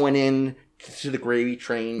going in to the Gravy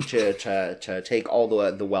Train to take all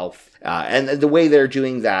the wealth. And the way they're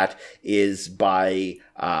doing that is by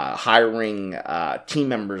hiring team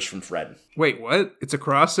members from Fred. Wait, what? It's a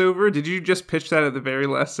crossover? Did you just pitch that at the very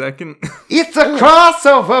last second? It's a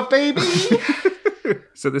crossover, baby!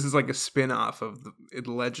 So this is like a spin-off of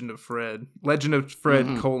the Legend of Fred. Legend of Fred,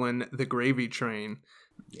 the Gravy Train.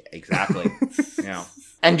 Yeah, exactly. Yeah.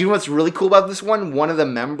 And do you know what's really cool about this one? One of the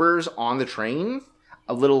members on the train...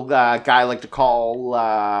 A little guy I like to call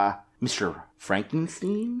Mr.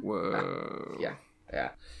 Frankenstein. Whoa. Yeah.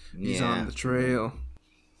 He's on the trail.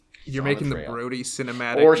 You're making the Brody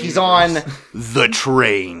cinematic. Or he's on the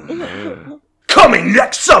train. Coming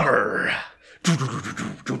next summer.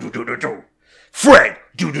 Frank. Frank.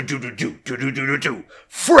 Train.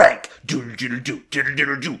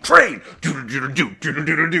 Train.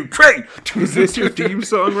 Is this your theme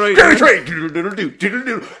song right now? Train.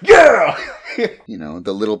 Yeah. You know,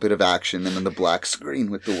 the little bit of action and then the black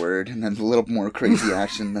screen with the word and then the little more crazy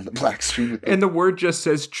action and then the black screen with the And the word just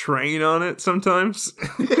says train on it sometimes.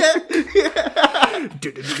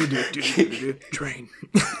 Train.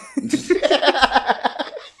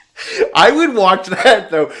 I would watch that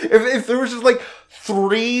though. If there was just like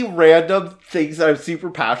 3 random things that I'm super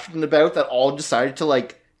passionate about that all decided to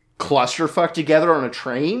like clusterfuck together on a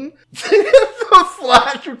train, the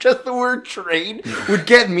flash of just the word train would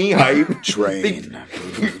get me hype. Train.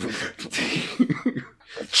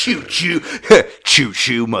 Choo choo. Choo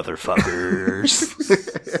choo, motherfuckers.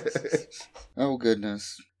 Oh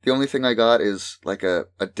goodness. The only thing I got is like a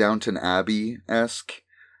Downton Abbey-esque,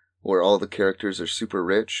 where all the characters are super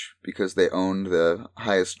rich because they owned the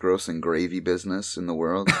highest grossing gravy business in the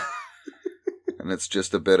world. And it's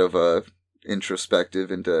just a bit of a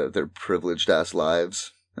introspective into their privileged ass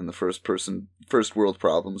lives and the first world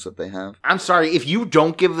problems that they have. I'm sorry, if you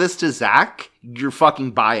don't give this to Zach, you're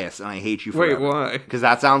fucking biased and I hate you for it. Wait, why? Because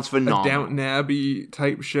that sounds phenomenal. A Downton Abbey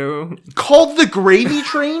type show? Called The Gravy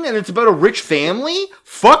Train and it's about a rich family?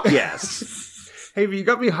 Fuck yes. Hey, you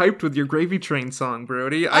got me hyped with your Gravy Train song,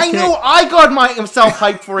 Brody. I know, I got myself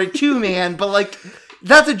hyped for it too, man, but like,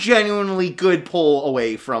 that's a genuinely good pull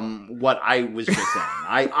away from what I was just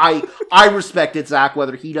saying. I respect it, Zach,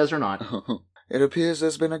 whether he does or not. It appears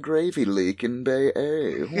there's been a gravy leak in Bay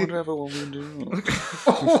A. Whatever will we do?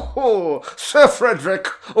 Oh, Sir Frederick,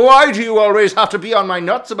 why do you always have to be on my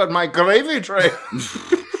nuts about my gravy train?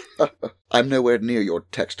 I'm nowhere near your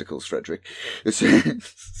testicles, Frederick.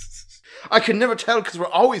 I can never tell because we're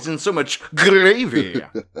always in so much gravy.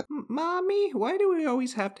 Mommy, why do we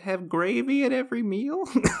always have to have gravy at every meal?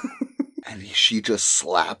 And she just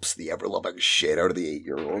slaps the ever-loving shit out of the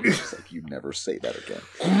 8-year-old. It's like, you never say that again.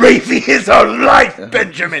 Gravy is our life,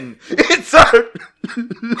 Benjamin! It's our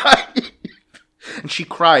life! And she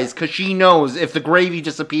cries because she knows if the gravy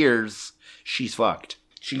disappears, she's fucked.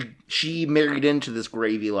 She married into this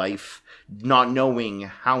gravy life, not knowing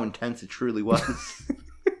how intense it truly was.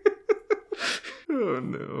 Oh,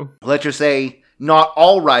 no. Let's just say, not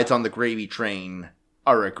all rides on the Gravy Train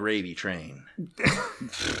are a gravy train.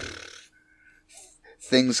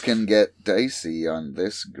 Things can get dicey on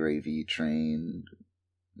this gravy train.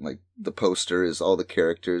 Like, the poster is all the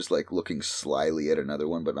characters, like, looking slyly at another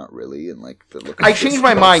one, but not really, and, like, the look. I changed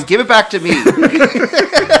my mind. Give it back to me.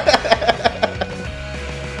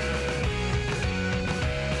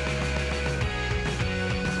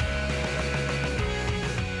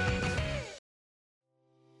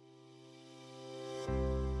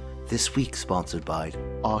 This week sponsored by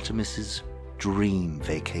Artemis's Dream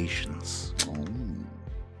Vacations.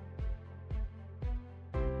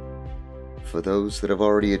 For those that have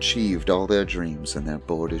already achieved all their dreams and they're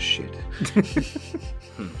bored as shit.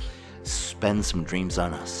 Spend some dreams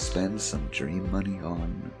on us. Spend some dream money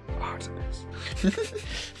on Artemis.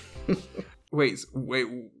 Wait,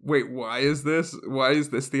 why is this? Why is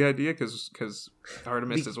this the idea? Because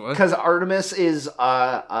Artemis is what? Because Artemis is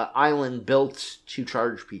an island built to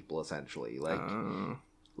charge people, essentially.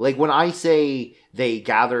 Like when I say they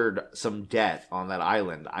gathered some debt on that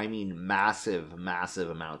island, I mean massive, massive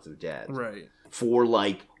amounts of debt. Right. For,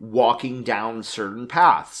 like, walking down certain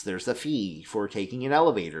paths, there's a fee. For taking an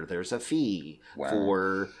elevator, there's a fee. Wow.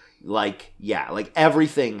 For, like,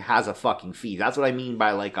 everything has a fucking fee. That's what I mean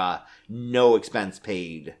by, like, a no expense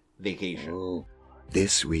paid vacation. Oh.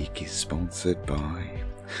 This week is sponsored by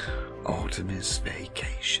Artemis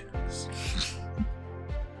Vacations.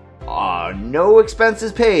 No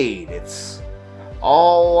expenses paid. It's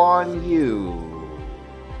all on you.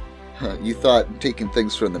 You thought taking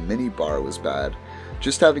things from the mini bar was bad.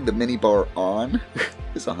 Just having the mini bar on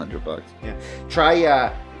is $100. Yeah.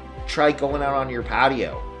 Try going out on your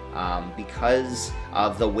patio. Because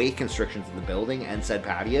of the weight constrictions in the building and said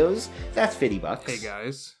patios, that's $50. Hey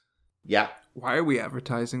guys. Yeah. Why are we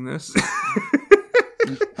advertising this?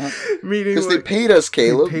 Meaning because they paid us,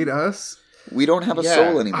 Caleb. They paid us. We don't have a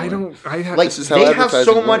soul anymore. This is how they have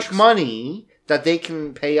so much money that they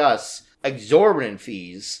can pay us exorbitant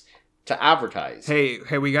fees to advertise. Hey,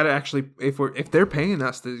 we gotta actually, if they're paying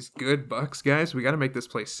us these good bucks, guys, we gotta make this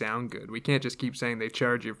place sound good. We can't just keep saying they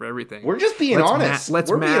charge you for everything. We're just being honest.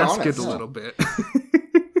 Let's mask it a little bit.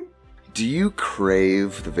 Do you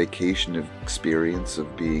crave the vacation experience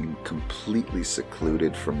of being completely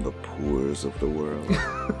secluded from the poors of the world?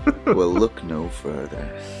 Well, look no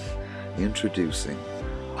further. Introducing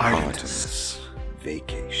Artemis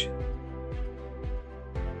Vacation.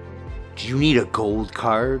 Do you need a gold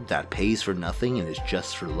card that pays for nothing and is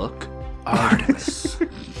just for look? Artemis.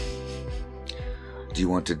 Do you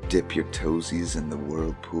want to dip your toesies in the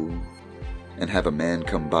whirlpool and have a man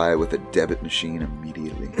come by with a debit machine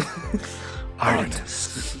immediately?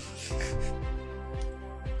 Artemis.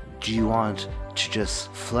 Do you want to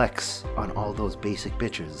just flex on all those basic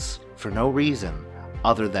bitches for no reason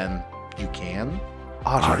other than you can?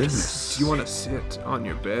 Artemis. Do you want to sit on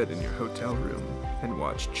your bed in your hotel room and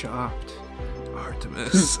watch Chopped?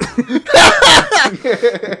 Artemis.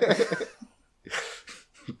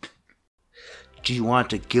 Do you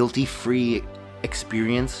want a guilty-free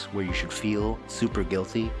experience where you should feel super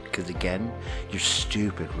guilty because, again, you're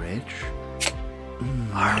stupid rich?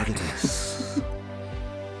 Artemis.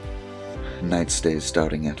 Night stays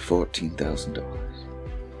starting at $14,000.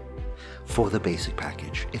 For the basic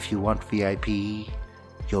package. If you want VIP,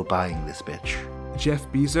 you're buying this bitch. Jeff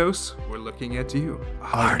Bezos, we're looking at you.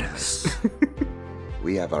 Artemis.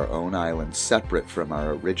 We have our own island separate from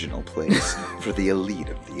our original place for the elite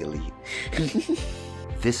of the elite.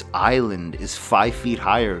 This island is 5 feet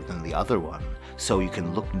higher than the other one, so you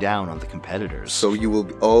can look down on the competitors. So you will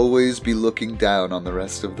always be looking down on the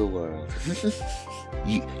rest of the world.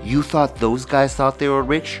 You thought those guys thought they were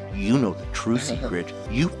rich? You know the true secret.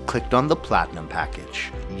 You clicked on the platinum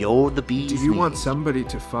package. You're the bee's Do you knees. want somebody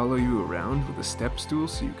to follow you around with a step stool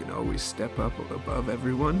so you can always step up above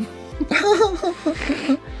everyone?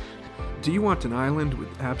 Do you want an island with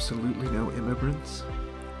absolutely no immigrants?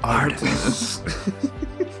 Artemis.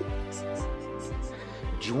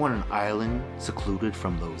 Do you want an island secluded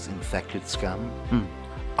from those infected scum?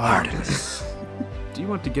 Artemis. Do you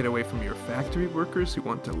want to get away from your factory workers who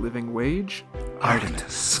want a living wage?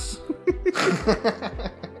 Artemis.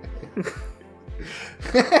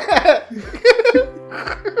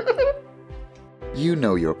 You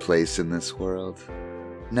know your place in this world.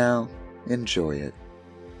 Now, enjoy it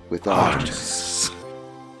with Artemis.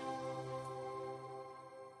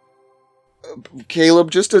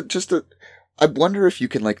 Caleb, just a I wonder if you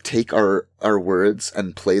can like take our words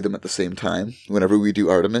and play them at the same time whenever we do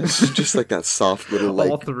Artemis. Just like that soft little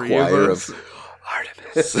like choir of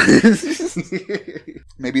Artemis.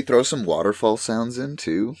 Maybe throw some waterfall sounds in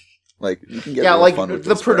too. Like you can get like fun with the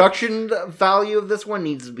this production value of this one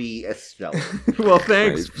needs to be stellar. Well,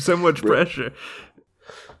 thanks. Right. So much pressure.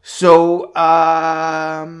 So,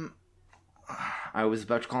 I was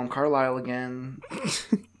about to call him Carlisle again.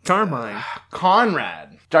 Carmine.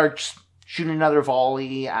 Conrad starts shooting another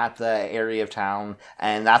volley at the area of town,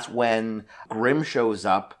 and that's when Grim shows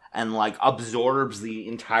up and like absorbs the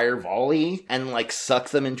entire volley and like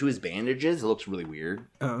sucks them into his bandages. It looks really weird.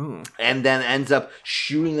 Oh. And then ends up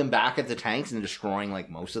shooting them back at the tanks and destroying like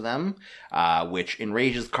most of them, which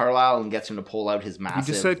enrages Carlisle and gets him to pull out his massive.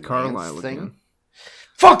 You just said Carlisle thing. again.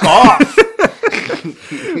 Fuck off!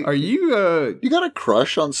 Are you You got a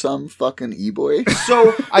crush on some fucking e-boy?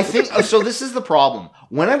 So I think so. This is the problem.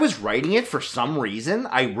 When I was writing it, for some reason,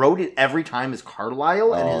 I wrote it every time as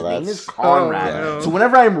Carlisle, and his name is Conrad. Oh, no. So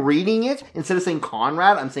whenever I'm reading it, instead of saying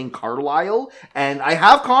Conrad, I'm saying Carlisle, and I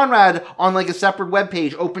have Conrad on like a separate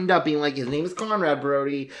webpage opened up, being like, his name is Conrad,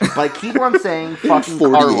 Brody. But I keep on saying fucking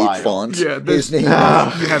 48 Carlisle. font. Yeah, His name. you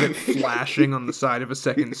have it flashing on the side of a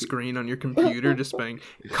second screen on your computer, just saying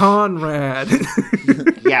Conrad.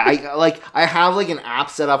 Yeah, I have like an app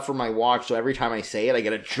set up for my watch, so every time I say it, I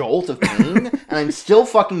get a jolt of pain, and I'm still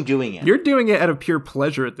fucking doing it. You're doing it out of pure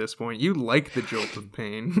pleasure at this point. You like the jolt of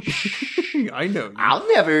pain. I know you. I'll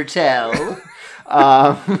never tell.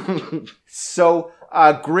 So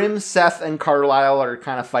Grim, Seth, and Carlisle are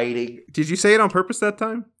kind of fighting. Did you say it on purpose that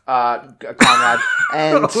time? Conrad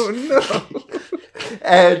and Oh no.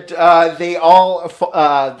 and they all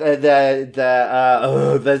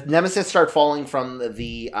the Nemesis start falling from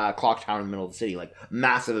the clock tower in the middle of the city, like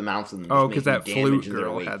massive amounts of them. Oh, because that flute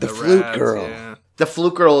girl had the flute rads, girl. Yeah. The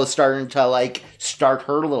fluke girl is starting to like start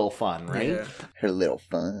her little fun, right? Yeah. Her little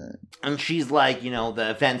fun. And she's like, the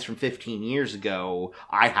events from 15 years ago,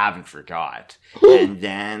 I haven't forgot. And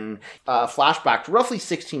then, flashback to roughly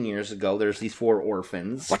 16 years ago, there's these 4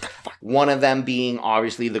 orphans. What the fuck? One of them being,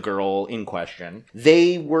 obviously, the girl in question.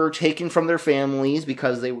 They were taken from their families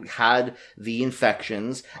because they had the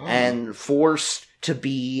infections and forced to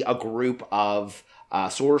be a group of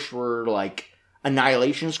sorcerer, like,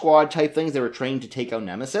 Annihilation Squad type things. They were trained to take out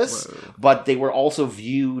Nemesis. Whoa. But they were also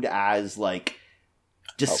viewed as, like,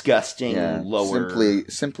 disgusting, lower.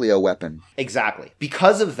 Simply a weapon. Exactly.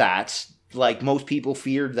 Because of that, like, most people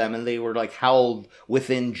feared them, and they were like held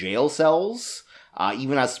within jail cells,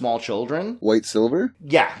 even as small children. White silver?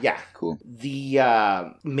 Yeah. Cool.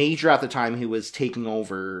 The major at the time who was taking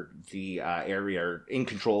over the area, or in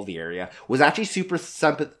control of the area, was actually super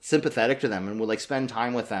sympathetic to them and would like spend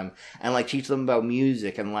time with them and like teach them about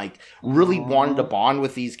music and like really wanted to bond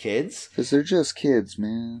with these kids. Because they're just kids,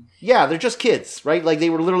 man. Yeah, they're just kids, right? Like, they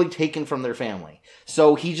were literally taken from their family.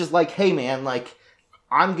 So he's just like, hey man, like,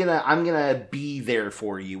 I'm gonna be there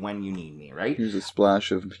for you when you need me, right? Here's a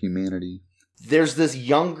splash of humanity. There's this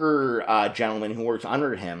younger gentleman who works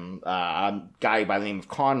under him, a guy by the name of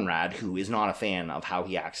Conrad, who is not a fan of how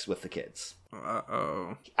he acts with the kids.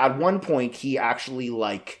 Uh-oh. At one point, he actually,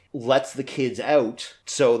 like, lets the kids out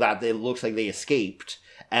so that it looks like they escaped,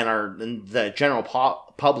 and the general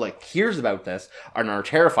public hears about this and are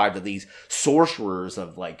terrified that these sorcerers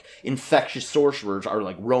of, like, infectious sorcerers are,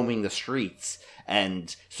 like, roaming the streets.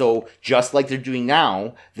 And so, just like they're doing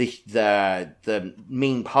now, the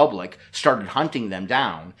main public started hunting them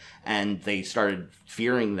down, and they started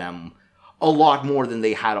fearing them a lot more than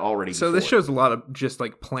they had already So before. this shows a lot of just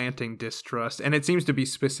like planting distrust, and it seems to be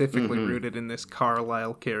specifically rooted in this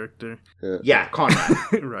Carlisle character. Yeah,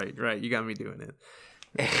 Conrad. Right. You got me doing it.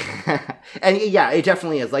 And yeah, it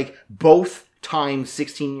definitely is. Like, both times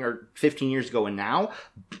 16 or 15 years ago and now,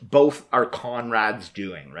 both are Conrad's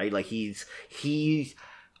doing, right? Like, he's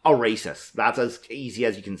a racist. That's as easy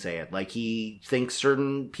as you can say it. Like, he thinks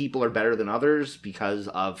certain people are better than others because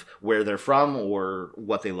of where they're from or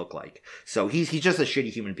what they look like. So he's just a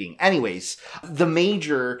shitty human being. Anyways, the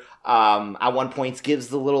major at one point gives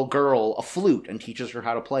the little girl a flute and teaches her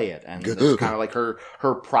how to play it, and it's kind of like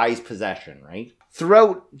her prized possession, right?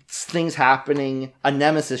 Throughout things happening, a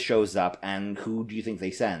nemesis shows up, and who do you think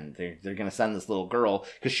they send? They're going to send this little girl,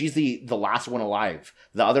 because she's the last one alive.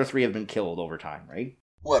 The other 3 have been killed over time, right?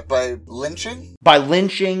 What, by lynching? By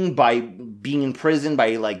lynching, by being in prison,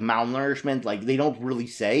 by, like, malnourishment. Like, they don't really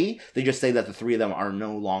say. They just say that the 3 of them are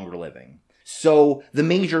no longer living. So, the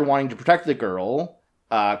major, wanting to protect the girl,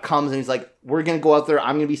 comes and he's like, we're going to go out there.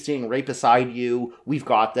 I'm going to be staying right beside you. We've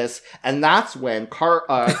got this. And that's when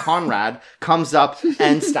Conrad comes up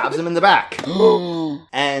and stabs him in the back.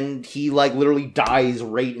 And he, like, literally dies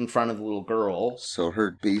right in front of the little girl. So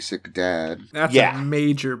her basic dad. That's a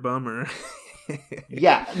major bummer.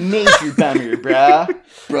 Yeah, major bummer, bruh.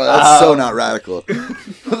 Bro, that's so not radical.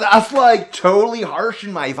 That's, like, totally harsh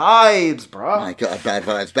in my vibes, bruh. My God, bad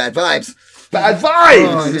vibes, bad vibes. Bad vibes!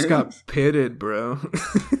 Oh, I just got pitted, bro.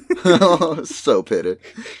 So pitted.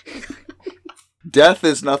 Death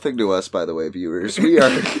is nothing to us, by the way, viewers. We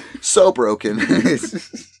are so broken.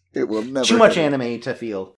 It will never. Too much anime to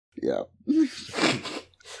feel. Yeah.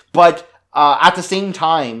 But At the same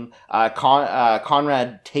time,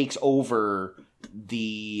 Conrad takes over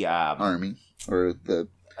the army or the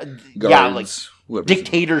guards,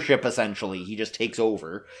 dictatorship. Essentially, he just takes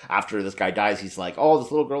over after this guy dies. He's like, "Oh,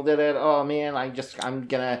 this little girl did it. Oh man, I'm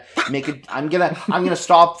gonna make it. I'm gonna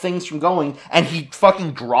stop things from going." And he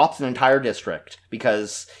fucking drops an entire district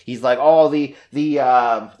because he's like, "Oh, the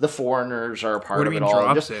foreigners are a part of it all."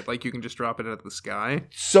 Drops it? Like you can just drop it out of the sky?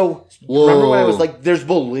 So remember when I was like, "There's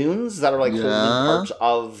balloons that are like holding parts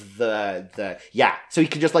of the yeah." So he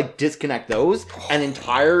could just like disconnect those. An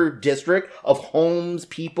entire district of homes,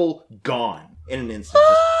 people gone. In an instant.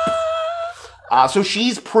 So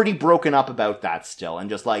she's pretty broken up about that still, and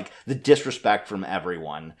just like the disrespect from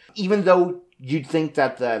everyone. Even though you'd think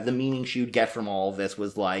that the meaning she would get from all of this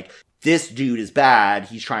was like, this dude is bad,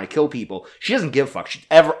 he's trying to kill people. She doesn't give a fuck.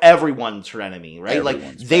 Everyone's her enemy, right?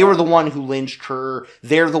 Everyone's they were the one who lynched her.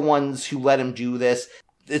 They're the ones who let him do this.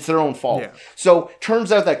 It's their own fault. Yeah. So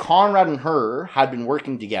turns out that Conrad and her had been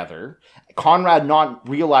working together. Conrad not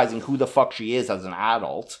realizing who the fuck she is as an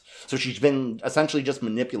adult. So she's been essentially just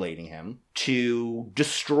manipulating him to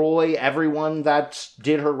destroy everyone that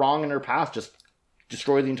did her wrong in her past. Just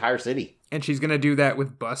destroy the entire city. And she's gonna do that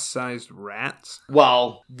with bus-sized rats?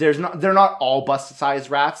 Well, they're not all bus-sized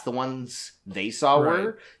rats. The ones they saw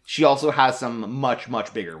were. She also has some much,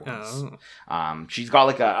 much bigger ones. Oh. She's got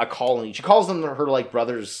like a colony. She calls them her like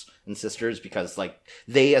brothers and sisters because like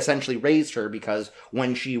they essentially raised her, because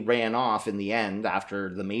when she ran off in the end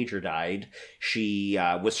after the major died, she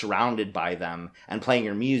was surrounded by them and playing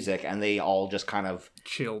her music, and they all just kind of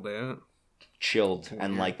chilled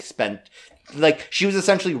and like spent, like she was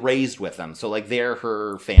essentially raised with them, so like they're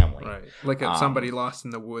her family, right? Like if somebody lost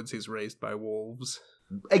in the woods is raised by wolves.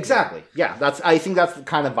 Exactly. Yeah, I think that's the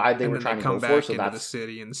kind of vibe they were trying to go for. So that's the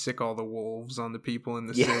city and sick all the wolves on the people in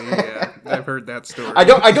the city. Yeah, I've heard that story. I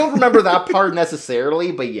don't remember that part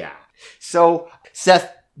necessarily, but yeah. So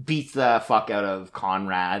Seth beats the fuck out of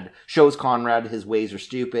Conrad, shows Conrad his ways are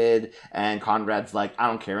stupid, and Conrad's like, I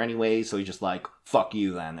don't care anyway, so he's just like, fuck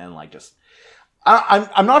you then, and like just.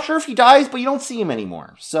 I'm not sure if he dies, but you don't see him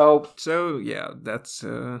anymore. So yeah, that's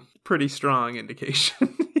a pretty strong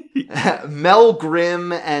indication. Mel,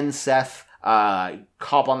 Grimm, and Seth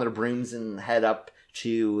hop on their brooms and head up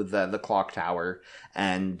to the clock tower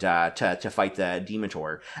and to fight the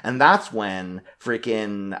Dementor. And that's when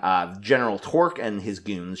freaking General Torque and his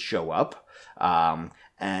goons show up.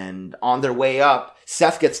 And on their way up,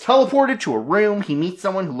 Seth gets teleported to a room. He meets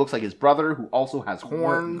someone who looks like his brother, who also has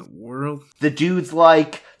horns. What in the world? The dude's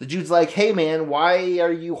like, hey man, why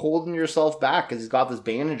are you holding yourself back? Because he's got this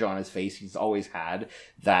bandage on his face he's always had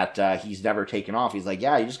that he's never taken off. He's like,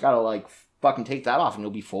 yeah, you just gotta like fucking take that off and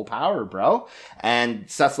you'll be full power, bro. And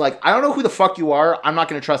Seth's like, I don't know who the fuck you are. I'm not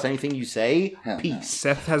gonna trust anything you say. Peace.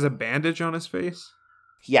 Seth has a bandage on his face?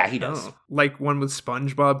 Yeah, he does. Oh, like one with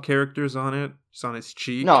SpongeBob characters on it? Just on his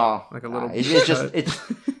cheek? No. Like a little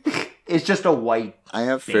it's just a white. I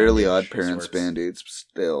have Fairly Odd Parents Band-Aids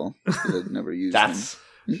still. I've never used them. That's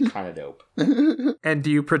kind of dope. And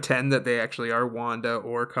do you pretend that they actually are Wanda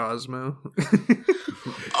or Cosmo?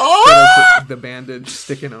 The bandage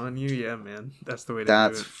sticking on you? Yeah, man. That's the way to do it.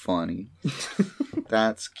 That's funny.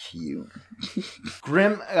 That's cute.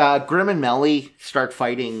 Grimm and Melly start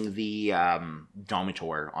fighting the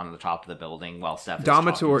Domitor on the top of the building while Steph is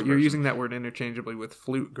Domitor, you're using that word interchangeably with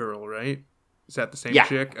Flute Girl, right? Is that the same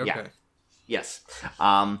chick? Okay. Yeah. Yes.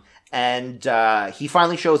 And he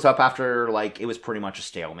finally shows up after, like, it was pretty much a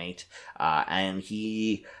stalemate. And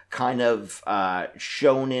he kind of,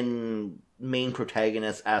 shonen main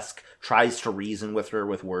protagonist-esque, tries to reason with her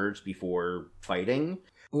with words before fighting.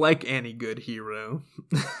 Like any good hero.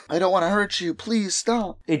 I don't want to hurt you. Please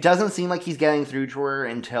stop. It doesn't seem like he's getting through to her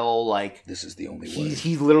until, like... This is the only way.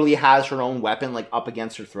 He literally has her own weapon, like, up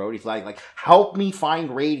against her throat. He's like, help me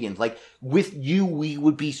find Radiance. Like, with you, we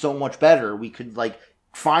would be so much better. We could, like,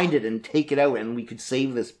 find it and take it out, and we could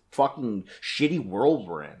save this fucking shitty world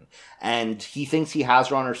we're in. And he thinks he has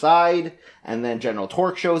her on her side, and then General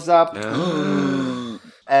Torque shows up.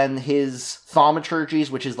 And his thaumaturgies,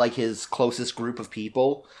 which is like his closest group of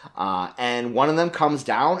people, and one of them comes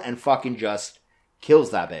down and fucking just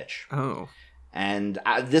kills that bitch. Oh. And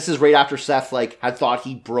this is right after Seth, like, had thought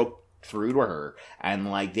he broke through to her, and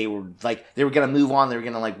like they were gonna move on, they were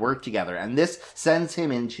gonna like work together, and this sends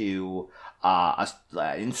him into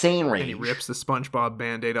insane rage. And he rips the SpongeBob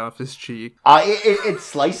Band-Aid off his cheek. It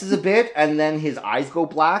slices a bit, and then his eyes go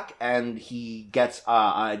black, and he gets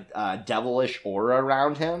a devilish aura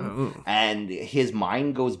around him, and his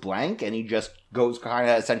mind goes blank, and he just goes kind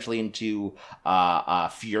of essentially into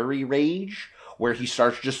fury rage, where he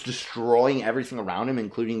starts just destroying everything around him,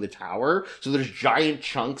 including the tower. So there's giant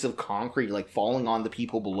chunks of concrete like falling on the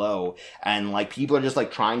people below, and like people are just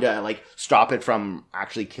like trying to like stop it from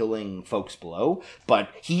actually killing folks below. But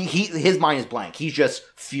his mind is blank. He's just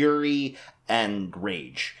fury and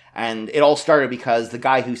rage. And it all started because the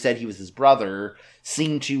guy who said he was his brother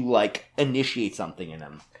seemed to like initiate something in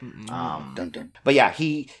him. But yeah,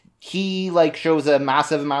 he like shows a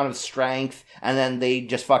massive amount of strength, and then they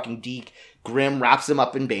just fucking Grim wraps him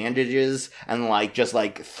up in bandages and like just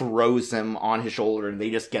like throws him on his shoulder, and they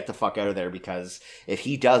just get the fuck out of there, because if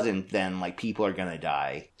he doesn't, then like people are gonna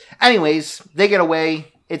die. Anyways, they get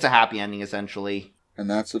away. It's a happy ending essentially. And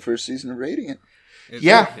that's the first season of Radiant.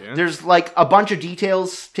 Yeah, there's like a bunch of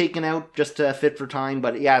details taken out just to fit for time,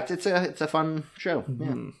 but yeah, it's a fun show.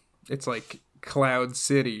 Yeah. It's like Cloud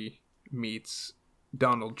City meets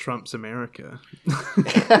Donald Trump's America.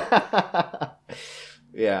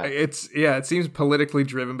 Yeah. It seems politically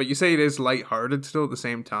driven, but you say it is lighthearted still at the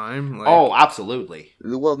same time. Like... Oh, absolutely.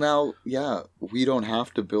 Well, now, yeah, we don't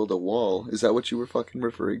have to build a wall. Is that what you were fucking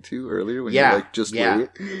referring to earlier? When yeah. You're like, just yeah.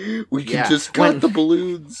 wait. We can just cut the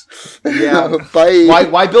balloons. Yeah.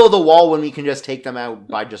 Why build a wall when we can just take them out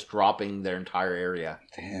by just dropping their entire area?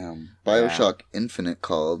 Damn. BioShock Infinite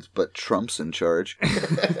called, but Trump's in charge.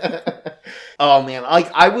 Oh, man.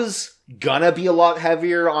 Like, I was gonna be a lot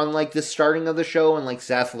heavier on like the starting of the show and like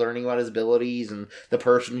Seth learning about his abilities and the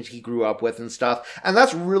person he grew up with and stuff, and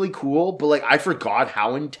that's really cool, but like I forgot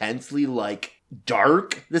how intensely like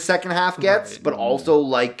dark the second half gets, but also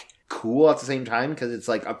like cool at the same time, because it's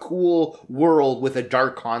like a cool world with a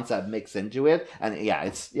dark concept mixed into it. And I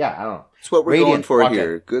don't know, it's what we're Radiant, going for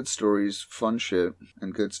here. Good stories, fun shit,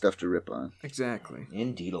 and good stuff to rip on. Exactly.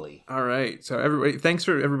 Indeedly. All right, so everybody, thanks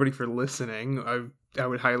for everybody for listening. I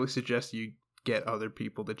would highly suggest you get other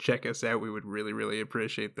people to check us out. We would really, really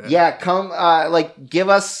appreciate that. Yeah, come, give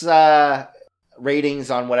us ratings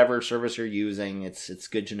on whatever service you're using. It's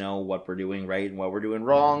good to know what we're doing right and what we're doing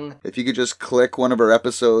wrong. If you could just click one of our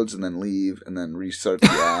episodes and then leave, and then restart the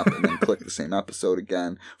app, and then click the same episode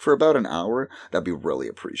again for about an hour, that'd be really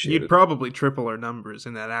appreciated. You'd probably triple our numbers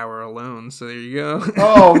in that hour alone, so there you go.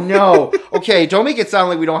 Oh, no. Okay, don't make it sound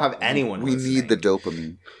like we don't have anyone We listening. need the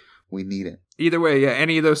dopamine. We need it. Either way, yeah,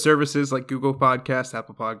 any of those services like Google Podcasts,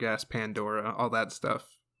 Apple Podcasts, Pandora, all that stuff.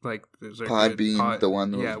 Like, those are Podbean, the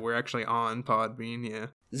one. Yeah, we're actually on Podbean, yeah.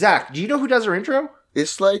 Zach, do you know who does our intro?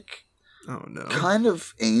 It's like, oh no, kind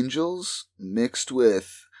of angels mixed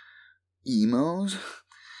with emos.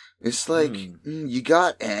 It's like, you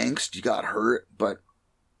got angst, you got hurt, but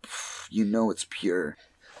you know it's pure.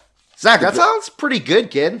 Zach, that sounds pretty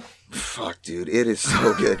good, kid. Fuck, dude, it is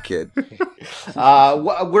so good, kid.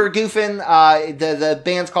 We're goofing. The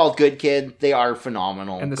band's called Good Kid. They are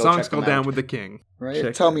phenomenal. And the Go song's check called them Down out. with the King.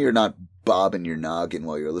 Right? Tell me you're not bobbing your noggin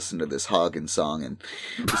while you're listening to this Hagen song, and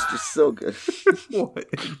it's just so good. What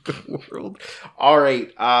in the world? All right.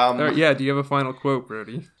 Yeah, do you have a final quote,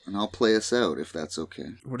 Brody? And I'll play us out, if that's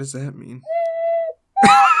okay. What does that mean?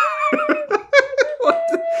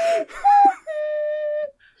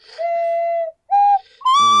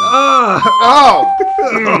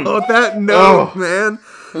 Oh, that note, man.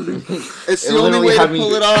 It's the only way to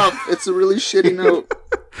pull it off. It's a really shitty note.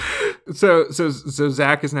 So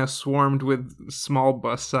Zach is now swarmed with small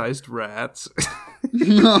bus-sized rats.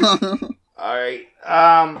 All right.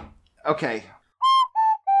 Okay.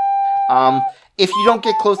 If you don't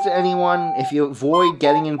get close to anyone, if you avoid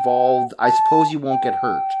getting involved, I suppose you won't get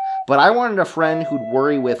hurt. But I wanted a friend who'd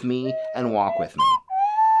worry with me and walk with me.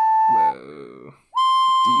 Whoa.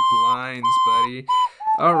 Deep lines, buddy.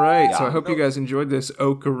 All right, so I hope you guys enjoyed this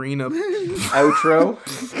Ocarina outro.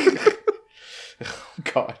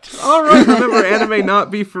 God. All right, remember, anime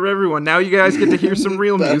not be for everyone. Now you guys get to hear some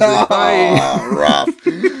real music. Bye. Rough.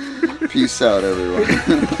 Peace out, everyone.